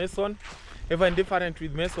am a mason, even different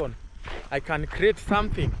with mason. I can create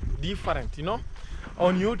something different, you know,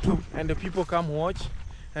 on YouTube, and the people come watch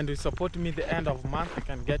and they support me. The end of month, I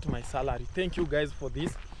can get my salary. Thank you guys for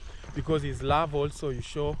this, because it's love also you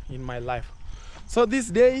show in my life. So this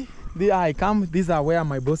day, I come. These are where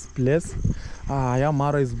my boss place.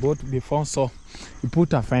 Yamaro is bought before, so you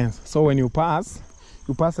put a fence. So when you pass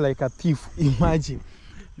like a thief. Imagine.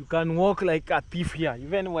 You can walk like a thief here.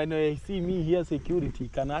 Even when you see me here, security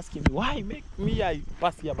can ask me, why make me I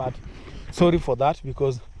pass here? But sorry for that,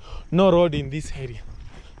 because no road in this area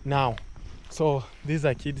now. So these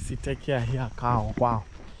are kids who take care here. Cow. Wow,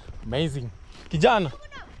 amazing. Kijana,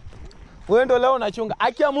 wewe ndo leo unachunga.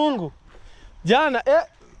 Haki ya Mungu. Jana,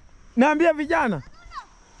 naambia vijana.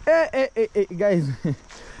 Guys.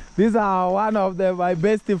 These are one of my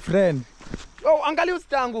best friend. Oh, angalia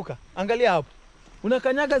usitaanguka. Angalia hapo.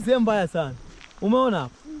 Unakanyaga sehemu mbaya sana. Umeona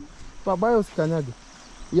hapo? Pabaya usikanyage.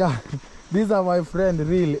 Yeah. These are my friend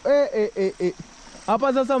really.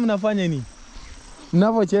 Hapa sasa mnafanya nini?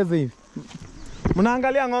 Mnapocheza hivi.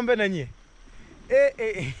 Mnaangalia ng'ombe na nyie.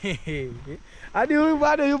 Hadi huyu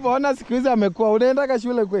bado yupo, ona siku hizi amekuwa. Unaenda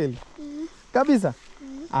shule kweli? Kabisa.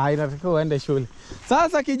 Inatakiwa uende shule.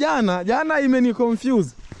 Sasa kijana, jana imeni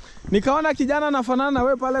confuse. Nikaona kijana anafanana na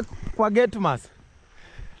wewe pale kwa gate mass.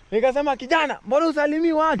 Nikasema kijana, mbona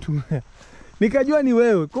usalimi watu? Nikajua ni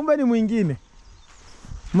wewe, kumbe ni mwingine.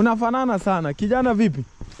 Mnafanana sana. Kijana vipi?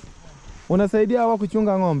 Unasaidia hawa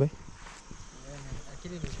kuchunga ng'ombe?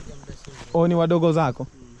 Ni wadogo zako?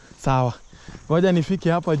 Sawa. Ngoja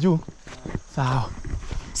nifike hapa juu. Sawa.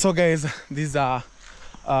 So guys, these are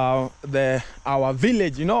our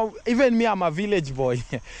village. You know, even me, I'm a village boy.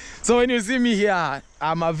 So when you see me here,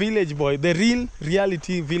 I'm a village boy, the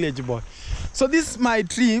reality village boy. So this is my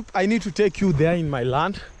trip. I need to take you there in my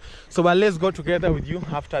land. So but let's go together with you.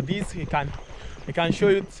 After this, we can show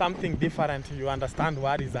you something different. You understand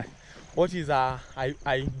what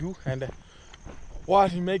I do, and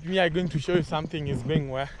what make me. I'm going to show you something is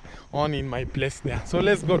going on in my place there. So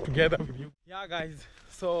let's go together with you. Yeah, guys.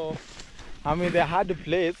 So I'm in the hard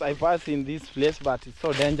place. I pass in this place, but it's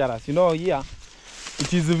so dangerous. You know, here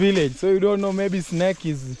it is a village, so you don't know, maybe snake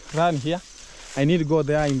is run here. I need to go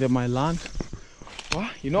there in my land. Well,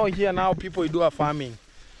 you know, here now people do a farming.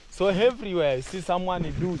 So everywhere you see someone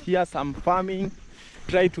do here some farming,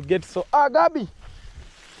 try to get so. Gabi,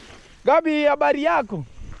 habari yako?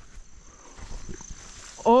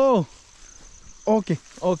 Oh, okay.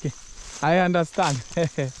 I understand.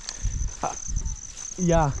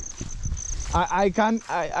 Yeah, I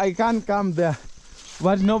can't come there,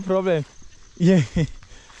 but no problem. Yeah.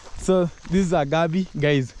 So this is a Gabi,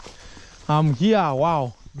 guys. I'm here.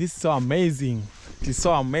 Wow, this is so amazing. It is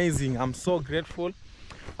so amazing. I'm so grateful.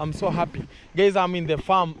 I'm so happy, guys. I'm in the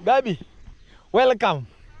farm. Gabi, welcome.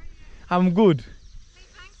 I'm good. Hey,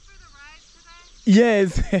 thanks for the ride today.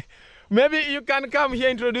 Yes. Maybe you can come here,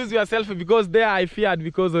 introduce yourself, because there I feared,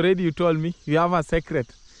 because already you told me you have a secret.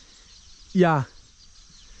 Yeah.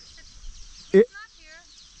 It's not here.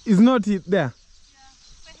 It's not there. Yeah,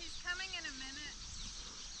 but he's coming in a minute.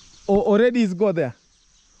 Oh, already he's got there.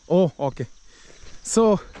 Oh, okay.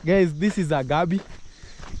 So, guys, this is a Gabi.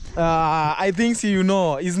 I think you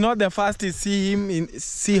know, it's not the first to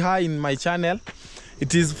see her in my channel.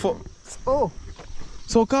 It is for. Oh,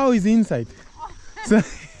 so cow is inside. So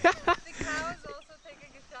The cow is also taking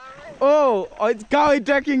a shower. oh, cow is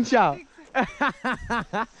taking shower.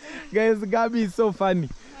 Guys, Gabi is so funny.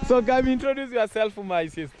 So Gabi, introduce yourself for my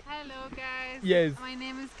sister. Hello, guys. Yes. My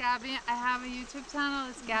name is Gabby. I have a YouTube channel.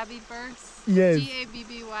 It's Gabby Burks. Yes.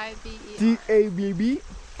 Gabbyber. T-A-B-B.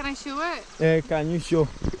 Can I show it? Can you show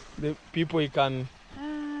the people you can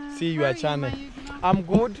see your how are you, channel? my YouTube? I'm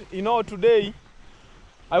good. You know, today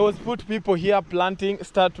I was put people here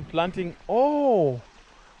start planting. Oh,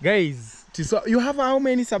 guys, so you have how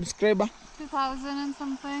many subscribers? 2,000 and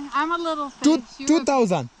something. I'm a little fish.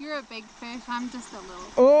 2,000. You're a big fish. I'm just a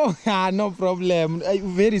little. Oh, no problem.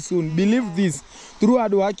 Very soon. Believe this. Through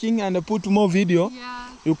hard working and put more video, Yeah.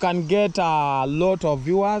 you can get a lot of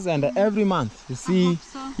viewers, and every month you see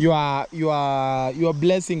so. you are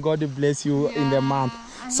blessing. God bless you in the month.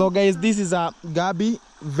 So guys, this is a Gabi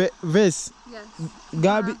vase. Yes.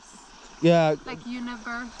 Gabi, Vase. yeah. Like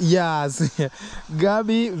universe. Yes,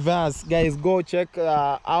 Gabi vase. Guys, go check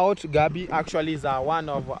out. Gabi actually is one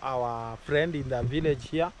of our friend in the village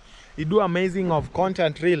here. He do amazing of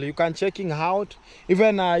content, really. You can checking out.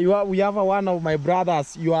 Even we have one of my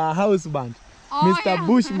brothers, your husband, Oh, Mr. yeah.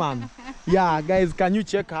 Bushman. Yeah, guys, can you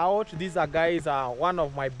check out? These are guys, one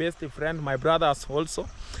of my best friend, my brothers also.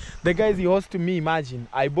 The guys he host me. Imagine,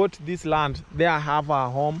 I bought this land. There I have a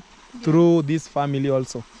home through this family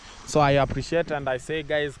also. So I appreciate and I say,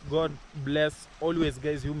 guys, God bless always,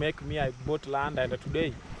 guys. You make me. I bought land and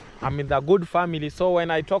today I'm in the good family. So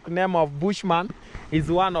when I talk name of Bushman, he's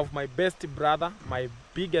one of my best brother, my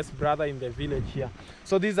biggest brother in the village here.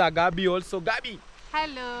 So these are Gabi also. Gabi,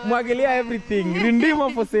 Hello. mwagilia everything.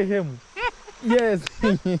 Rindima for sehemu. Yes.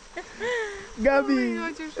 Gabi, Oh my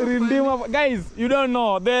God, you're so Rindima. Guys, you don't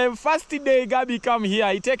know. The first day Gabi come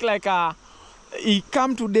here, he take like he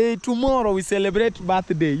come today, tomorrow we celebrate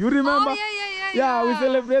birthday. You remember? Oh, yeah. Yeah, we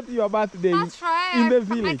celebrate your birthday. That's right. In the I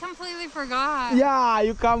village. completely forgot. Yeah,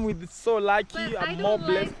 you come with so lucky But and more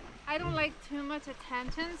blessed. I don't like too much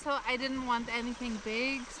attention, so I didn't want anything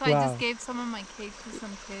big. So Wow. I just gave some of my cake to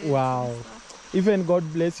some kids. Wow. And stuff. Even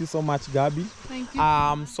God bless you so much, Gabi. Thank you.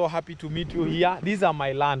 I'm so happy to meet you here. These are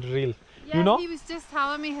my land, real. Yeah, You know? he was just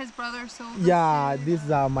telling me his brother sold this Yeah, too. these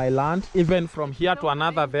are my land. Even from here to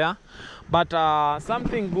another there. But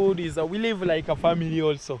something good is we live like a family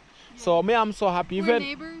also. So me, I'm so happy. We're Even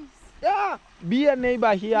neighbors. yeah, be a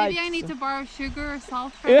neighbor here. Maybe I need to borrow sugar or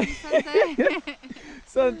salt from you someday.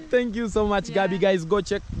 So thank you so much, Yeah. Gabi. Guys, go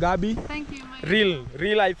check Gabi. Thank you, my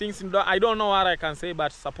Real. I think I don't know what I can say,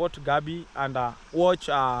 but support Gabi and watch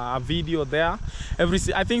a video there.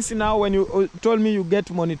 I think now when you told me you get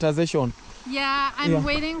monetization, Yeah, I'm Yeah.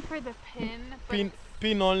 waiting for the pin. but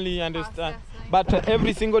pin only, understand. processing. But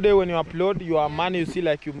every single day when you upload your money, you see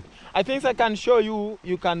like you. I think I can show you.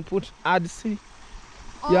 You can put ads.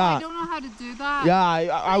 Oh, yeah. I don't know how to do that.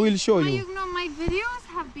 Yeah, I will show But you. you know, my videos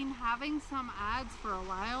have been having some ads for a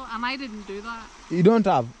while, and I didn't do that. You don't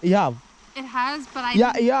have. You have. It has, but I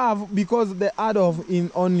Yeah, didn't. you have because the ad of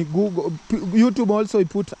on Google, YouTube also you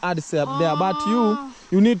put ads up there. But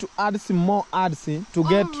you need to add some more ads to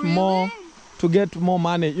get really? more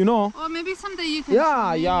money. You know. Oh, maybe someday you can.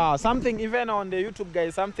 Yeah, show me. yeah. Something even on the YouTube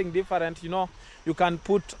guys, something different. You know, you can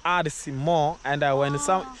put ads more, and when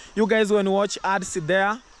you guys when you watch ads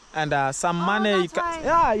there, and some money, you that's can, why-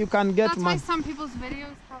 yeah, you can get That's why money. some people's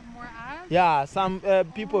videos have more ads. Yeah, some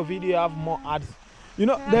people video have more ads. You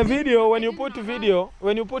know, Yeah, the I video when you didn't put know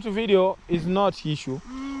that. video is not issue,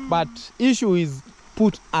 but issue is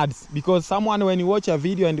put ads because someone when you watch a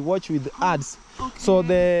video and watch with ads. Okay. So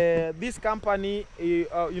this company, you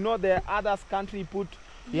know, the others country put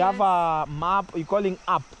you have a map. You calling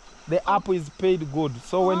app. The app is paid good.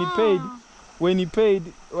 So when you paid,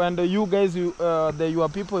 when you guys your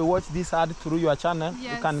people who watch this ad through your channel, you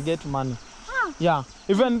Yes. can get money. Yeah.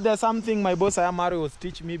 Even there's something my boss Ayamari was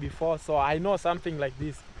teaching me before, so I know something like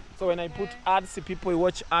this. So when I put ads, people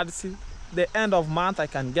watch ads. The end of month, I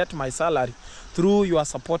can get my salary through your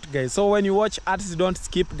support, guys. So when you watch ads, don't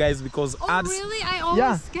skip, guys, because Oh, ads. really? I always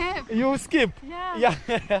Yeah. skip. You skip. Yeah.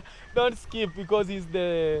 Yeah. Don't skip because it's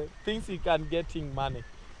the things you can getting money.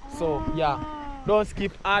 So yeah, don't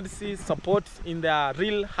skip ads. Support in the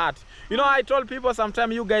real heart. You know, I told people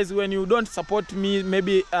sometimes, you guys, when you don't support me,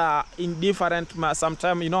 maybe in different,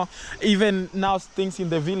 sometimes, you know, even now things in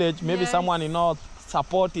the village, maybe Yes. someone, you know,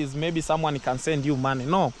 support is maybe someone can send you money.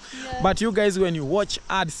 No, Yeah. but you guys, when you watch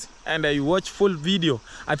ads and you watch full video,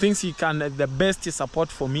 I think you can the best support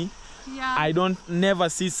for me. Yeah. I don't never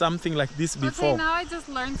see something like this before. Okay, now I just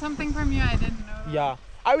learned something from you I didn't know. Yeah,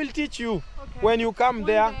 I will teach you. Okay. When you come One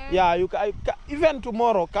there, day. yeah, even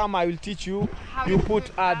tomorrow come, I will teach you. How You to put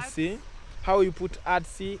put ads, ads. see, how you put ads,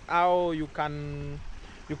 see, how you can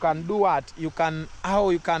do what, how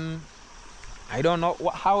you can, I don't know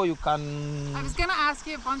how you can. I was gonna ask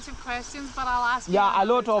you a bunch of questions, but I'll ask you. Yeah, a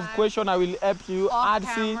lot another of time. question I will help you. Off Ads,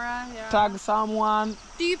 see, camera, yeah. tag someone.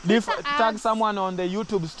 Do you put the Tag ads? someone on the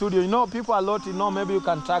YouTube studio. You know, people a lot, you know, maybe you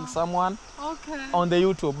can tag someone Okay. on the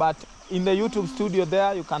YouTube, but in the YouTube studio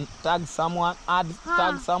there, you can tag someone,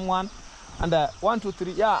 tag someone, and 1, 2,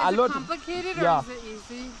 3. Yeah, Is a it lot. complicated or yeah. is it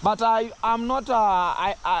easy? But I'm not.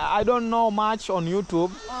 I don't know much on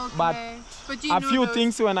YouTube, Okay. but you a know few those-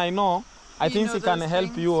 things when I know, I you think know it can those help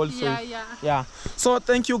things. you also. Yeah, yeah. Yeah. So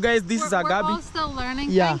thank you guys. This is We're Gabi. all still learning.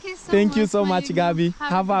 Yeah. Thank you so much, my Gabi.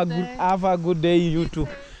 Have Have a good day. have a good day, you too.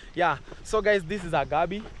 too. Yeah. So guys, this is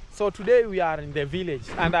Gabi. So today we are in the village,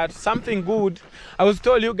 and something good. I was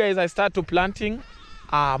told you guys I start to planting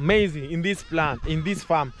are amazing in this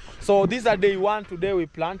farm. So these are day 1. Today we're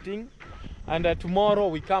planting, and tomorrow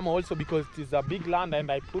we come also because it is a big land,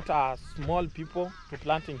 and I put small people to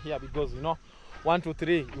planting here because 1 to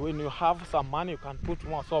 3, when you have some money you can put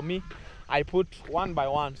more. So me, I put one by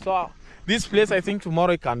one. So this place I think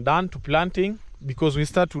tomorrow I can done to planting because we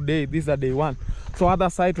start today. This is day 1. So other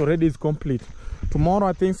side already is complete. Tomorrow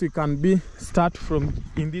I think we can start from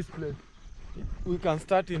in this place. We can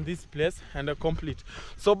start in this place and complete.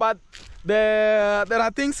 So but there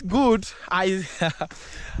are things good. I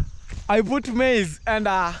put maize, and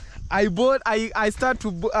I start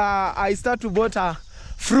to bought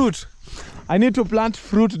fruit. I need to plant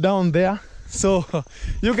fruit down there. So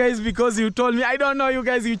you guys, because you told me, I don't know, you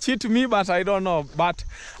guys, you cheat me, but I don't know, but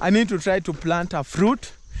I need to try to plant a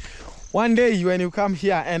fruit. One day when you come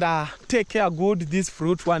here and take care good this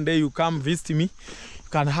fruit, one day you come visit me, you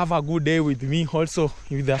can have a good day with me also,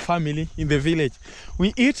 with the family in the village.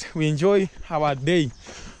 We eat, we enjoy our day.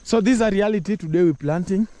 So this is a reality. Today we're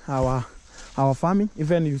planting our farming.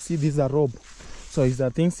 Even you see this is a robe. So it's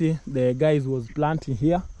the things the guys was planting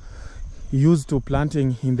here. He used to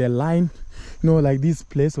planting in the line. Like this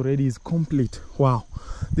place already is complete. Wow,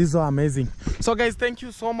 this is so amazing. So guys, thank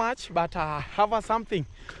you so much, but have something.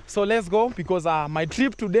 So let's go, because my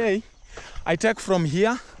trip today I take from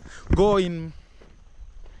here, go in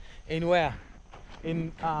where?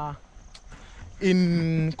 In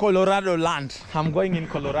Colorado land. I'm going in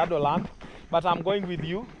Colorado land, but I'm going with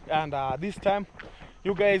you, and this time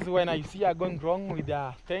you guys, when I see are going wrong with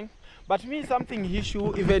the thing, but me something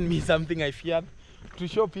issue, even me something I feared to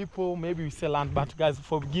show people, maybe we sell land. But guys,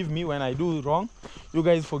 forgive me when I do wrong. You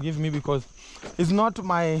guys forgive me because it's not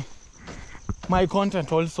my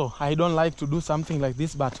content. Also, I don't like to do something like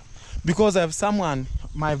this, but because I have someone,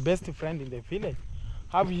 my best friend in the village,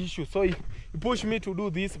 have issues, so he pushed me to do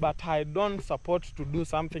this, but I don't support to do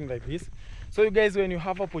something like this. So you guys, when you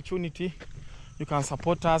have opportunity, you can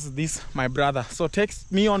support us, this my brother. So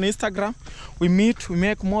text me on Instagram, we meet, we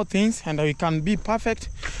make more things, and we can be perfect.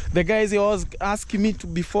 The guys, they always ask me to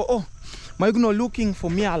before, oh, Maigno looking for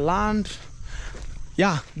me a land.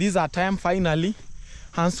 Yeah, these are time finally.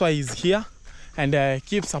 Hanswa is here, and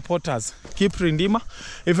keep support us, keep Rindima.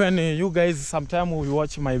 Even you guys, sometime we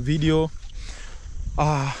watch my video,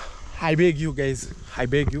 I beg you guys, I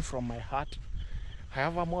beg you from my heart. I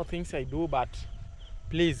have more things I do, but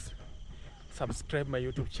please subscribe my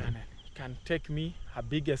YouTube channel. It can take me a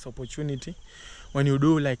biggest opportunity. When you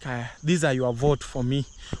do, like these are your vote for me.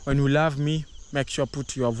 When you love me, make sure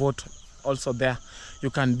put your vote also there. You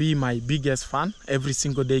can be my biggest fan. Every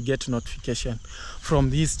single day get notification from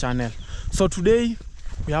this channel. So today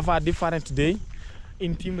we have a different day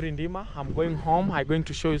in Team Rindima. I'm going home. I'm going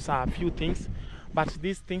to show you a few things, but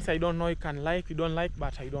these things I don't know, you can like, you don't like,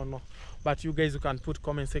 but I don't know. But you guys, you can put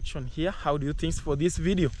comment section here. How do you think for this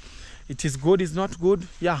video? It is good, it's not good?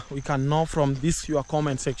 Yeah, we can know from this your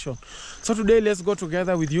comment section. So today let's go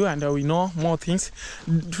together with you, and we know more things.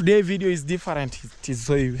 Today video is different. It is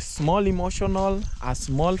a small emotional, a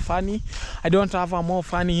small funny. I don't have a more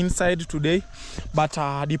funny inside today, but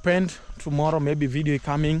depend tomorrow, maybe video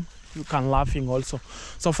coming, you can laughing also.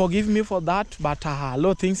 So forgive me for that, but a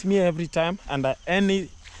lot of things me every time, and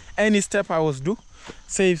any step I was do,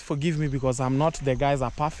 say forgive me, because I'm not the guys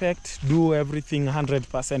are perfect, do everything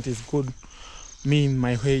 100% is good me in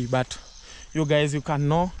my way. But you guys, you can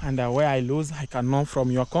know, and where I lose, I can know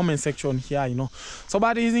from your comment section here, I know. So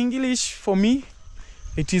but in English for me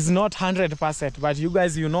it is not 100%, but you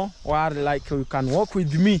guys, you know, where like you can work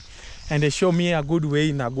with me and they show me a good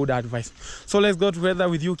way and a good advice. So let's go together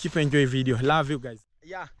with you. Keep enjoy video. Love you guys.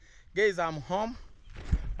 Yeah guys, I'm home,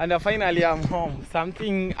 and finally I'm home.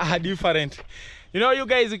 Something different. You know, you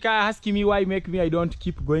guys, you can ask me why make me I don't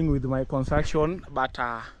keep going with my construction, but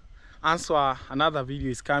answer another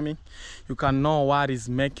video is coming. You can know what is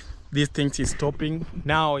make these things is stopping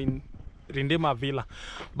now in Rindima Villa.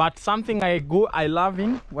 But something I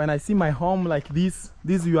loving when I see my home like this.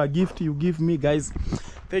 This is your gift you give me, guys.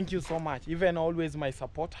 Thank you so much. Even always my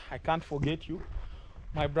support. I can't forget you.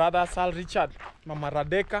 My brother Sal Richard, Mama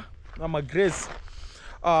Radeka, Mama Grace,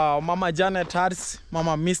 Mama Janet Harris,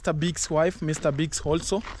 Mama Mr. Big's wife, Mr. Big's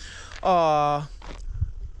also.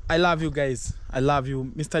 I love you guys. I love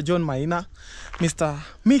you. Mr. John Maina, Mr.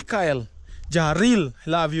 Mikael, Jaril, I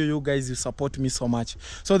love you. You guys, you support me so much.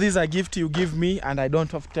 So this is a gift you give me, and I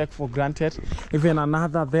don't have to take for granted. Even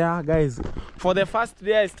another there, guys. For the first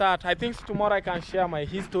day I start, I think tomorrow I can share my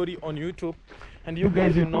history on YouTube. And you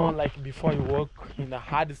guys, you know, like before you work in a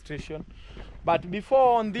hard station. But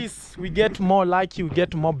before on this, we get more lucky, we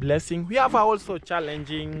get more blessing. We have also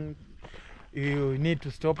challenging you need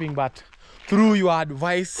to stopping, but through your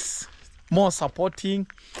advice, more supporting,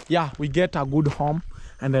 yeah, we get a good home.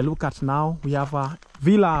 And I look at now, we have a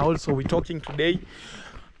villa also. We're talking today.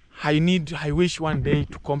 I wish one day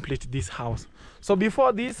to complete this house. So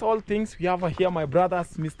before this, all things, we have here my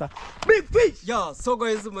brothers, Mr. Big Fish. Yeah, so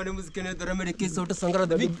guys, my name is Kenneth, the remedy case out of Sangara,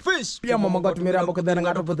 the Big Fish. Yeah, mama got me a book and then I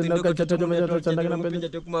got to put the local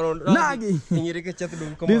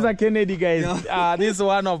Nagi. These are Kennedy guys. Yeah. This is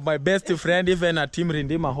one of my best friend, even at Team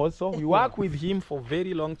Rindima also. We work with him for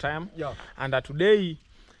very long time. Yeah. And today,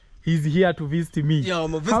 he's here to visit me. Yeah,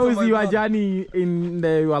 how is your journey in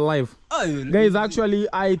your life? Guys, actually,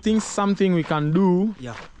 I think something we can do.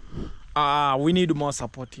 Yeah. We need more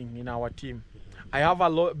supporting in our team. I have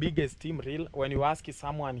a biggest team real. When you ask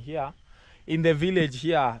someone here in the village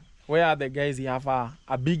here, where are the guys you have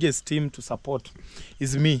a biggest team to support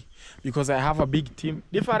is me, because I have a big team.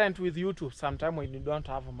 Different with you too. Sometimes when you don't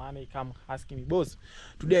have money, come asking me, boss,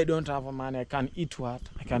 today I don't have money, I can eat what,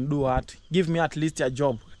 I can do what, give me at least a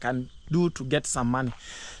job I can do to get some money.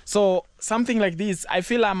 So something like this, I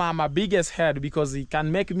feel I'm my biggest head, because it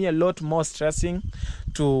can make me a lot more stressing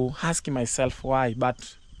to ask myself why.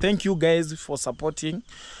 But thank you guys for supporting,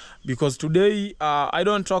 because today I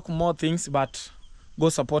don't talk more things, but go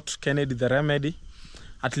support Kennedy the Remedy.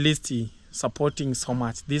 At least he supporting so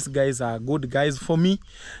much. These guys are good guys for me,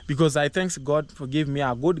 because I thank God for giving me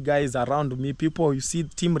a good guys around me. People, you see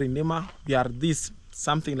Team Rindima, we are this,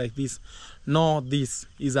 something like this. No, this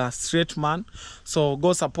is a straight man. So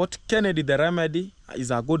go support Kennedy the Remedy. He's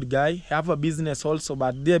a good guy. He have a business also,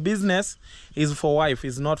 but the business is for wife,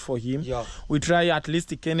 is not for him. Yeah. We try at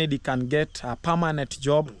least Kennedy can get a permanent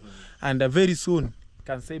job, and very soon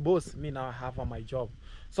can say, boss, me now I have my job.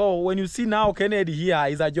 So when you see now Kennedy here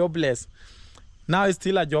is a jobless. Now he's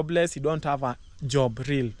still a jobless. He don't have a job,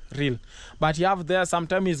 real. But you have there,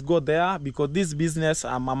 sometimes he's go there, because this business,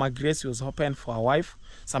 Mama Grace was open for a wife.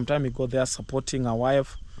 Sometimes he go there supporting a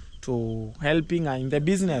wife to helping her in the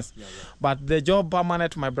business. Yeah. But the job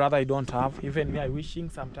permanent, my brother, I don't have. Even me, I wishing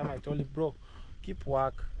sometimes I told him, bro, keep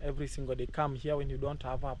work every single day. Come here when you don't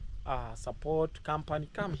have a support company.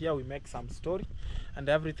 Come here, we make some story and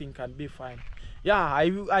everything can be fine. Yeah,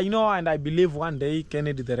 I know and I believe one day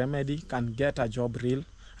Kennedy the Remedy can get a job real.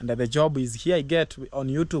 And the job is here I get on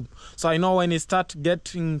YouTube. So I know when he start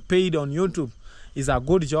getting paid on YouTube, is a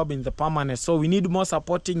good job in the permanent. So we need more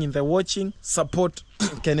supporting in the watching. Support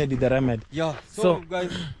Kennedy the Remedy. Yeah. So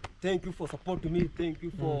guys, thank you for supporting me. Thank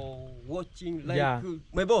you for watching. Like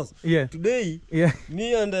my boss. Yeah. Today,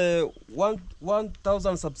 me and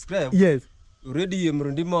 1,000 subscribers. Yes. Already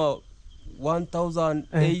Rindima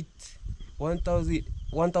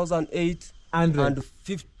 1,008 and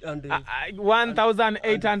 50 and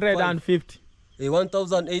 1,850.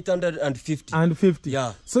 1,850 and 50.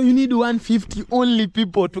 Yeah. So you need 150 only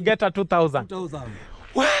people to get a 2,000. 2,000.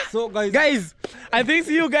 So guys, I think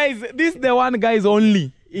you guys, this is the one guys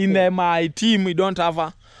only in my team. We don't have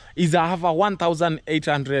a. I have a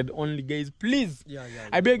 1,800 only guys. Please. Yeah.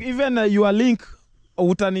 I beg even your link.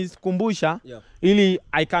 Utanikumbusha. Yeah. Ili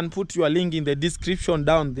I can put your link in the description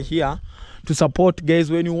down here to support guys.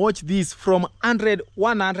 When you watch this from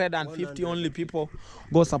 150 only people,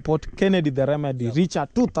 go support Kennedy the Remedy. Yeah. Reach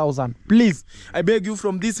at 2,000. Please, I beg you,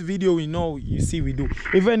 from this video we know, you see we do.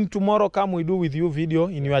 Even tomorrow come we do with you video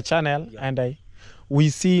in your channel. Yeah. And we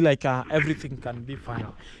see like everything can be fine.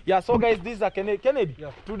 Yeah, so guys, this is a Kennedy.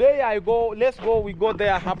 Yeah. Today we go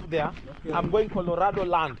there, up there. Okay. I'm going Colorado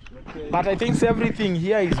land. Okay. But I think everything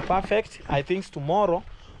here is perfect. I think tomorrow,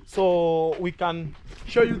 so we can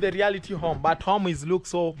show you the reality home. But home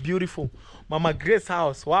looks so beautiful. Mama Grace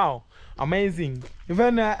house, wow, amazing.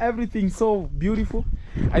 Even everything so beautiful.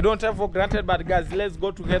 I don't have for granted, but guys, let's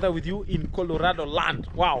go together with you in Colorado land.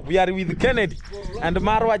 Wow, we are with Kennedy and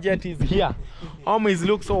Marwa Jet is here. Home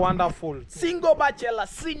looks so wonderful. Single bachelor,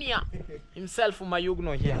 senior himself,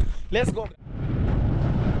 Mayugno here. Let's go.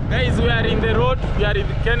 Guys, we are in the road. We are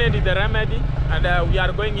with Kennedy the Remedy, and we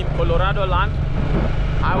are going in Colorado land.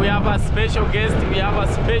 We have a special guest. We have a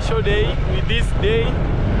special day with this day,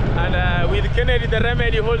 and with Kennedy the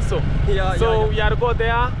Remedy also. So we are go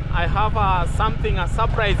there. I have a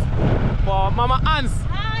surprise for Mama Ans.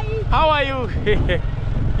 Hi. How are you?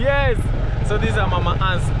 Yes. So these are Mama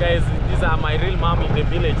Ans, guys. These are my real mom in the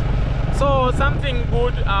village. So something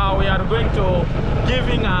good. We are going to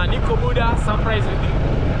giving a Nico Buddha surprise with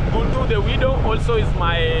Guntu the widow. Also is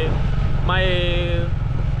my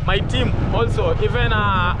team. Also even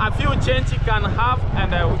a few change he can have,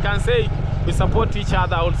 and we can say we support each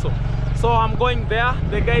other also. So I'm going there.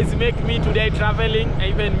 The guys make me today traveling.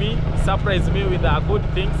 Even me surprise me with good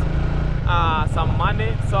things. some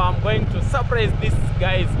money. So I'm going to surprise these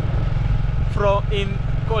guys from in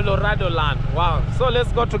Colorado land. Wow. So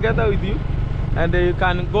let's go together with you, and we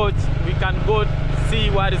can go see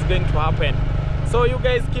what is going to happen. So you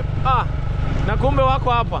guys keep na kumbe wako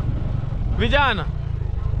hapa vijana,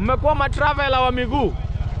 mmekuwa matraveler wa miguu.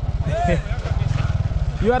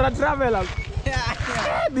 You are a traveler.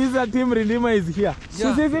 This is a team Rindima is here.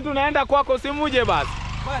 So sisi tunaenda kwako, simuje basi.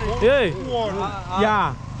 Hey.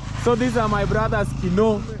 Yeah. So these are my brothers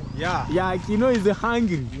Kino. Yeah, Kino is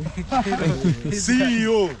hungry.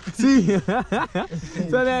 CEO. See.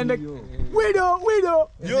 So then widow.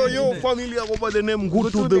 Yo, family by the name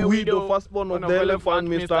Good to the widow, firstborn of the elephant,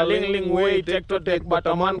 Mr. Ling Way, take to take, but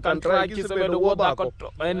a man can try, kiss away the water,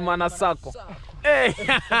 and Manasako. Hey.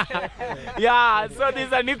 Yeah, so this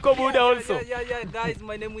is a Nico Buddha also. Yeah, guys,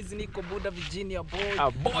 my name is Nico Buddha, Virginia boy.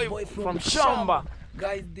 A boy from Shamba.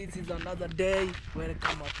 Guys, this is another day. Welcome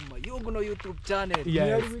to my YouTube channel.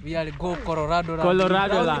 Yes. We are go Colorado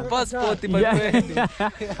land. Passport, my friend.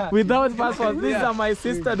 Without passport. These are my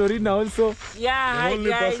sister Dorina also. Yeah, hi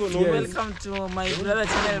guys. Welcome to my brother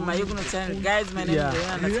channel, my YouTube channel. Guys, my name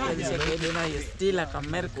is Dorina. You're still like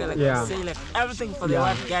America, like I say, like everything for the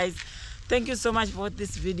world, guys. Thank you so much for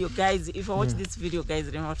this video, guys. If you watch this video, guys,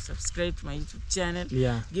 remember to subscribe to my YouTube channel.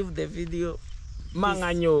 Give the video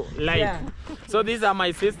Manganyo like. So these are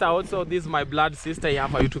my sister also. This is my blood sister. You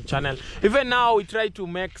have a YouTube channel. Even now we try to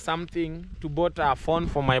make something to bought a phone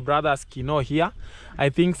for my brother's Kino here. I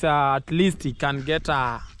think at least he can get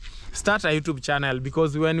start a YouTube channel,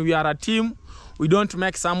 because when we are a team, we don't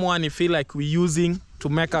make someone feel like we're using to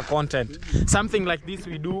make a content. Something like this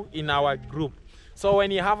we do in our group. So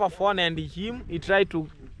when you have a phone and he try to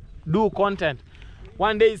do content,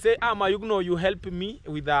 one day he say, Mayugno, you help me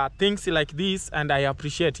with things like this, and I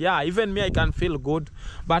appreciate. Yeah, even me, I can feel good,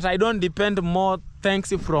 but I don't depend more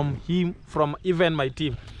thanks from him, from even my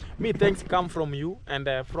team. Me, thanks come from you, and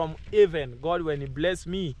from even God, when he bless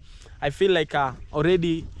me, I feel like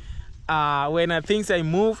already when things I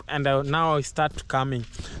move, and now I start coming.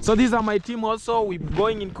 So these are my team also. We're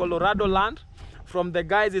going in Colorado land. From the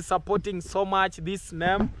guys is supporting so much this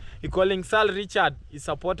name. He calling Sal Richard is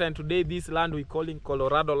supporting today this land we calling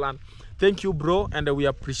Colorado land. Thank you, bro, and we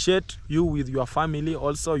appreciate you with your family,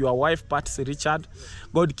 also your wife Patsy Richard.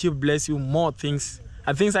 God keep bless you, more things.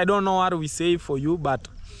 I think I don't know what we say for you, but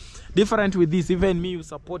different with this, even me, you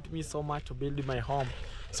support me so much to build my home.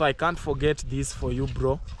 So I can't forget this for you,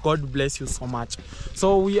 bro. God bless you so much.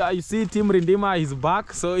 So you see Team Rindima is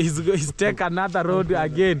back, so he's take another road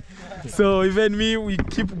again. So even me, we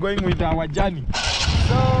keep going with our journey.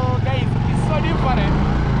 So guys, it's so different.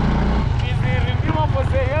 Is the Rindima for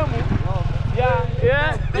sehemu?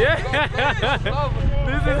 Yeah.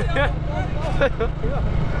 This is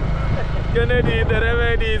Kennedy, the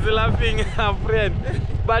Reverend is laughing, a friend,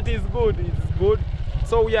 but it's good. It's good.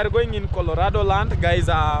 So we are going in Colorado land, guys.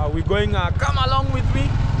 We're going. Come along with me.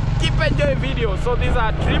 Keep enjoying video. So this is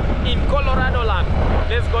a trip in Colorado land.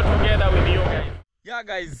 Let's go together with you guys. Yeah,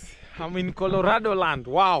 guys, I'm in Colorado land.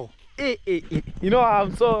 Wow. You know,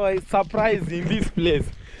 I'm so surprised in this place.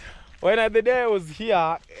 When the day I was here,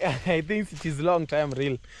 I think it is long time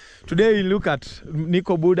real. Today we look at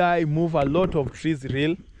Nico Buddha. He move a lot of trees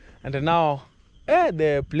real, and now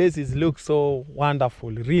the places look so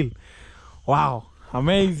wonderful real. Wow.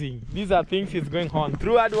 Amazing. These are things is going on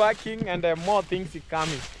through hard working, and more things is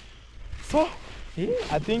coming. So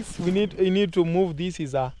I think we need to move. This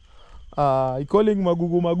is calling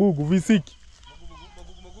magugu visiki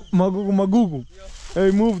magugu.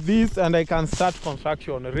 I move this and I can start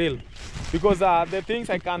construction real, because the things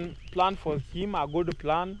I can plan for him are good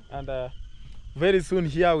plan, and very soon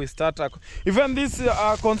here we start even this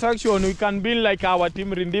construction we can build like our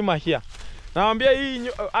team Rindima here. Naambia hii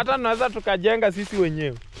hata tunaweza tukajenga sisi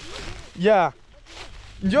wenyewe. Yeah.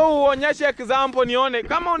 Njoo uonyeshe example nione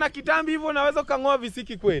kama una kitambi hivyo unaweza kangoa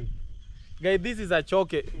visiki kweli. Guys, this is a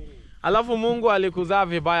choke. Alafu Mungu alikuzaa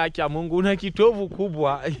vibaya kia Mungu, una kitovu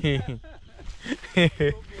kubwa.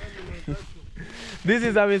 This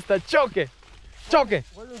is a Mr. Choke. Choke.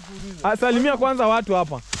 Salimia kwanza watu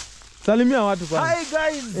hapa. Salimia watu kwanza. Hi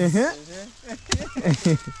guys.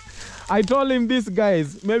 I told him this,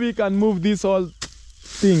 guys, maybe he can move these all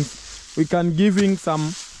things. We can give him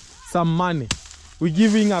some money. We're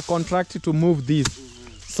giving a contract to move this.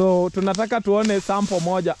 So tunataka tuone sample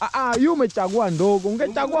moja. You umechagua ndogo,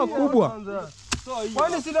 ungechagua kubwa.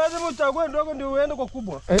 Kwani si lazima uchague ndogo ndio uende kwa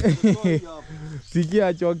kubwa?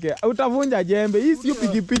 Sikia Choke. Utavunja jembe. Hii sio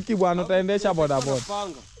pikipiki bwana, utaendesha bodaboda.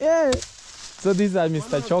 So these are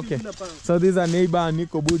Mr. Choke. So these are neighbor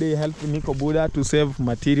Nico Buda, help Nico Buda to save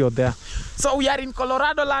material there. So we are in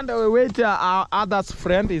Colorado land. We wait. Our other's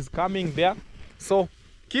friend is coming there. So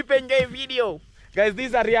keep enjoying video. Guys, this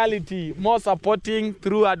is a reality. More supporting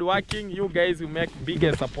through hard working. You guys will make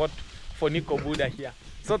bigger support for Nico Buda here.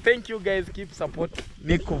 So thank you guys. Keep support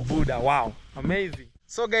Nico Buda. Wow, amazing.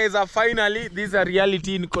 So guys, finally, this is a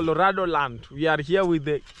reality in Colorado land. We are here with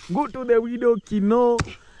the go to the widow Kino,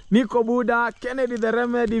 Nico Buda, Kennedy the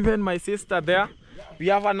Remedy, even my sister there. We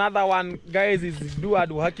have another one, guys, is do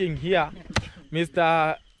hard working here.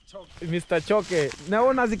 Mr. Choke.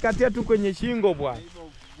 Naona zikatia tu kwenye shingo bwana.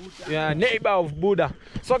 Yeah, neighbor of Buddha.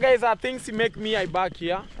 So guys, things make me back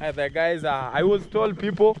here. The guys, I was told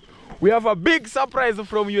people we have a big surprise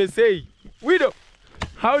from USA. Widow,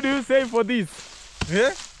 how do you say for this?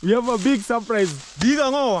 Yeah? We have a big surprise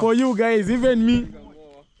for you guys, even me.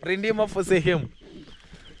 Rindima for say him.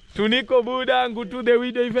 To Nico Buda and go to the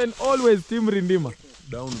widow, even always team Rindima.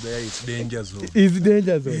 Down there it's danger zone. It's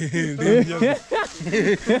danger zone.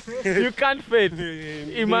 You can't fit.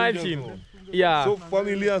 Imagine. Yeah. So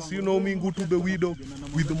familiars, you know me, go to the widow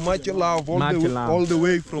with much love all the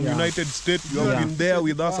way from United States. You have been there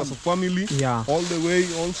with us as a family. Yeah. All the way.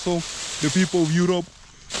 Also the people of Europe,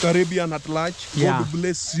 Caribbean at large. God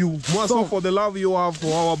bless you. More so for the love you have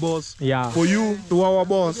for our boss. Yeah. For you to our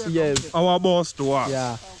boss. Yes. Our boss to us.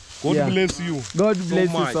 Yeah. God bless you. God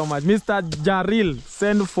bless you so much. Mr. Jaril,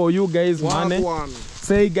 send for you guys money.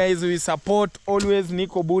 Say guys, we support always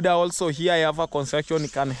Nico Buda. Also here I have a construction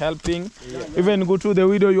can helping. Even go to the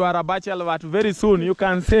widow, you are a bachelor, but very soon you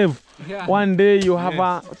can save. One day you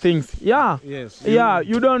have things. Yeah. Yes.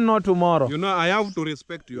 You don't know tomorrow. You know, I have to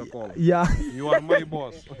respect your call. Yeah. You are my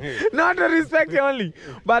boss. Not to respect only.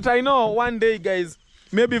 But I know one day guys,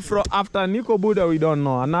 maybe after Nico Buda, we don't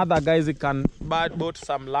know. Another guys can bought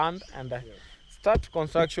some land and start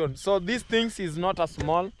construction. So these things is not a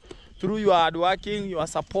small. Through your hard working, your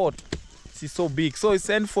support, it's so big. So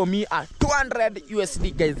send for me a 200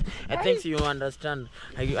 USD, guys. I think you understand.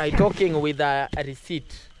 I talking with a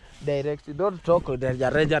receipt direct. Don't talk with the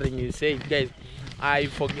registering. You say, guys, I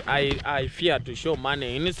fear to show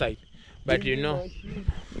money inside, but you know.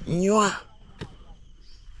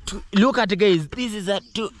 Look at guys. This is a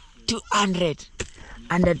 200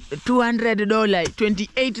 and a $200,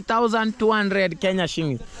 28,200 Kenya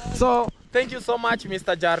shillings. So. Thank you so much,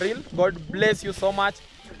 Mr. Jaril. God bless you so much.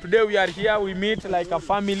 Today we are here, we meet like a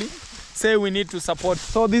family. Say we need to support.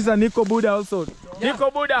 So this is a Nico Buda also. Yeah. Nico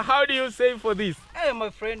Buda, how do you say for this? Hey,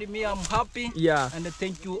 my friend, I'm happy. Yeah. And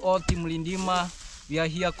thank you all, Team Lindima. We are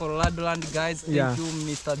here, Colorado land, guys. Thank you,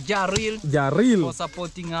 Mr. Jaril, for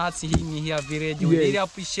supporting us in here, village. We really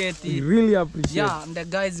appreciate it. We really appreciate it. Yeah, and the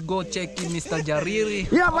guys go check in Mr. Jaril.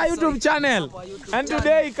 We have a YouTube channel. And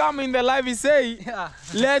today he come in the live, he say,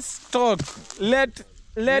 let's talk. Let's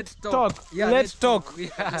talk. Yeah, let's talk.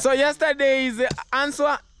 Yeah. So yesterday is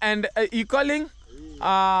answer and you calling?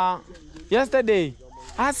 Yesterday,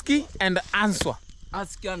 ASCII and answer.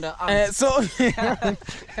 Ask and answer.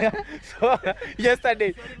 So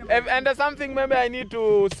yesterday, and something maybe I need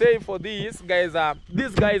to say for these guys are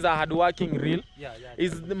hardworking real.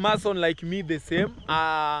 Is the mason like me the same?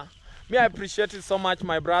 Me I appreciate it so much,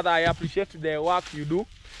 my brother. I appreciate the work you do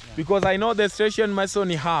because I know the station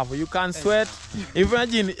mason you have. You can sweat.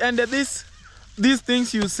 Imagine and these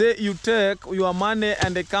things you say you take your money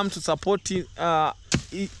and they come to support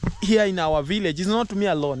here in our village. It's not me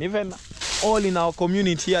alone. Even all in our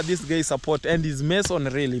community here, this guy support and his mason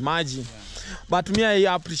really, imagine. But me,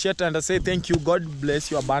 I appreciate and I say thank you. God bless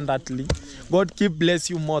you abundantly. God keep bless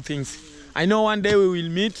you more things. I know one day we will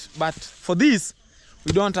meet, but for this,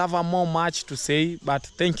 we don't have more much to say, but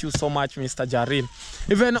thank you so much, Mr. Jaril.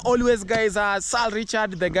 Even always, guys, Sal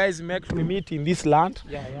Richard, the guys make me meet in this land.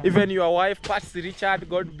 Even your wife, Patsy Richard,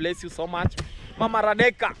 God bless you so much. Mama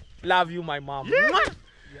Radeka, love you, my mom.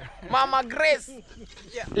 Mama Grace,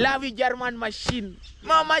 love you, German machine.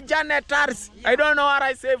 Mama Janet Ars, I don't know what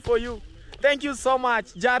I say for you. Thank you so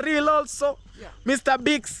much. Jaril also, Mr.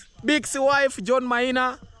 Big's wife, John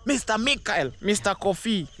Maina, Mr. Mikael, Mr.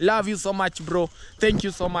 Kofi, love you so much, bro. Thank you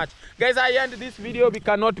so much. Guys, I end this video. We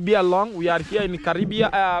cannot be along. We are here in Caribbean,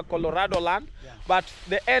 Colorado land. But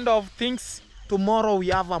the end of things, tomorrow we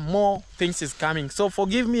have more things is coming. So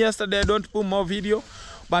forgive me yesterday, I don't put more video.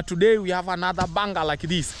 But today we have another banger like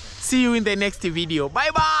this. See you in the next video.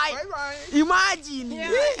 Bye-bye. Bye-bye. Imagine.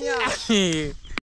 Yeah.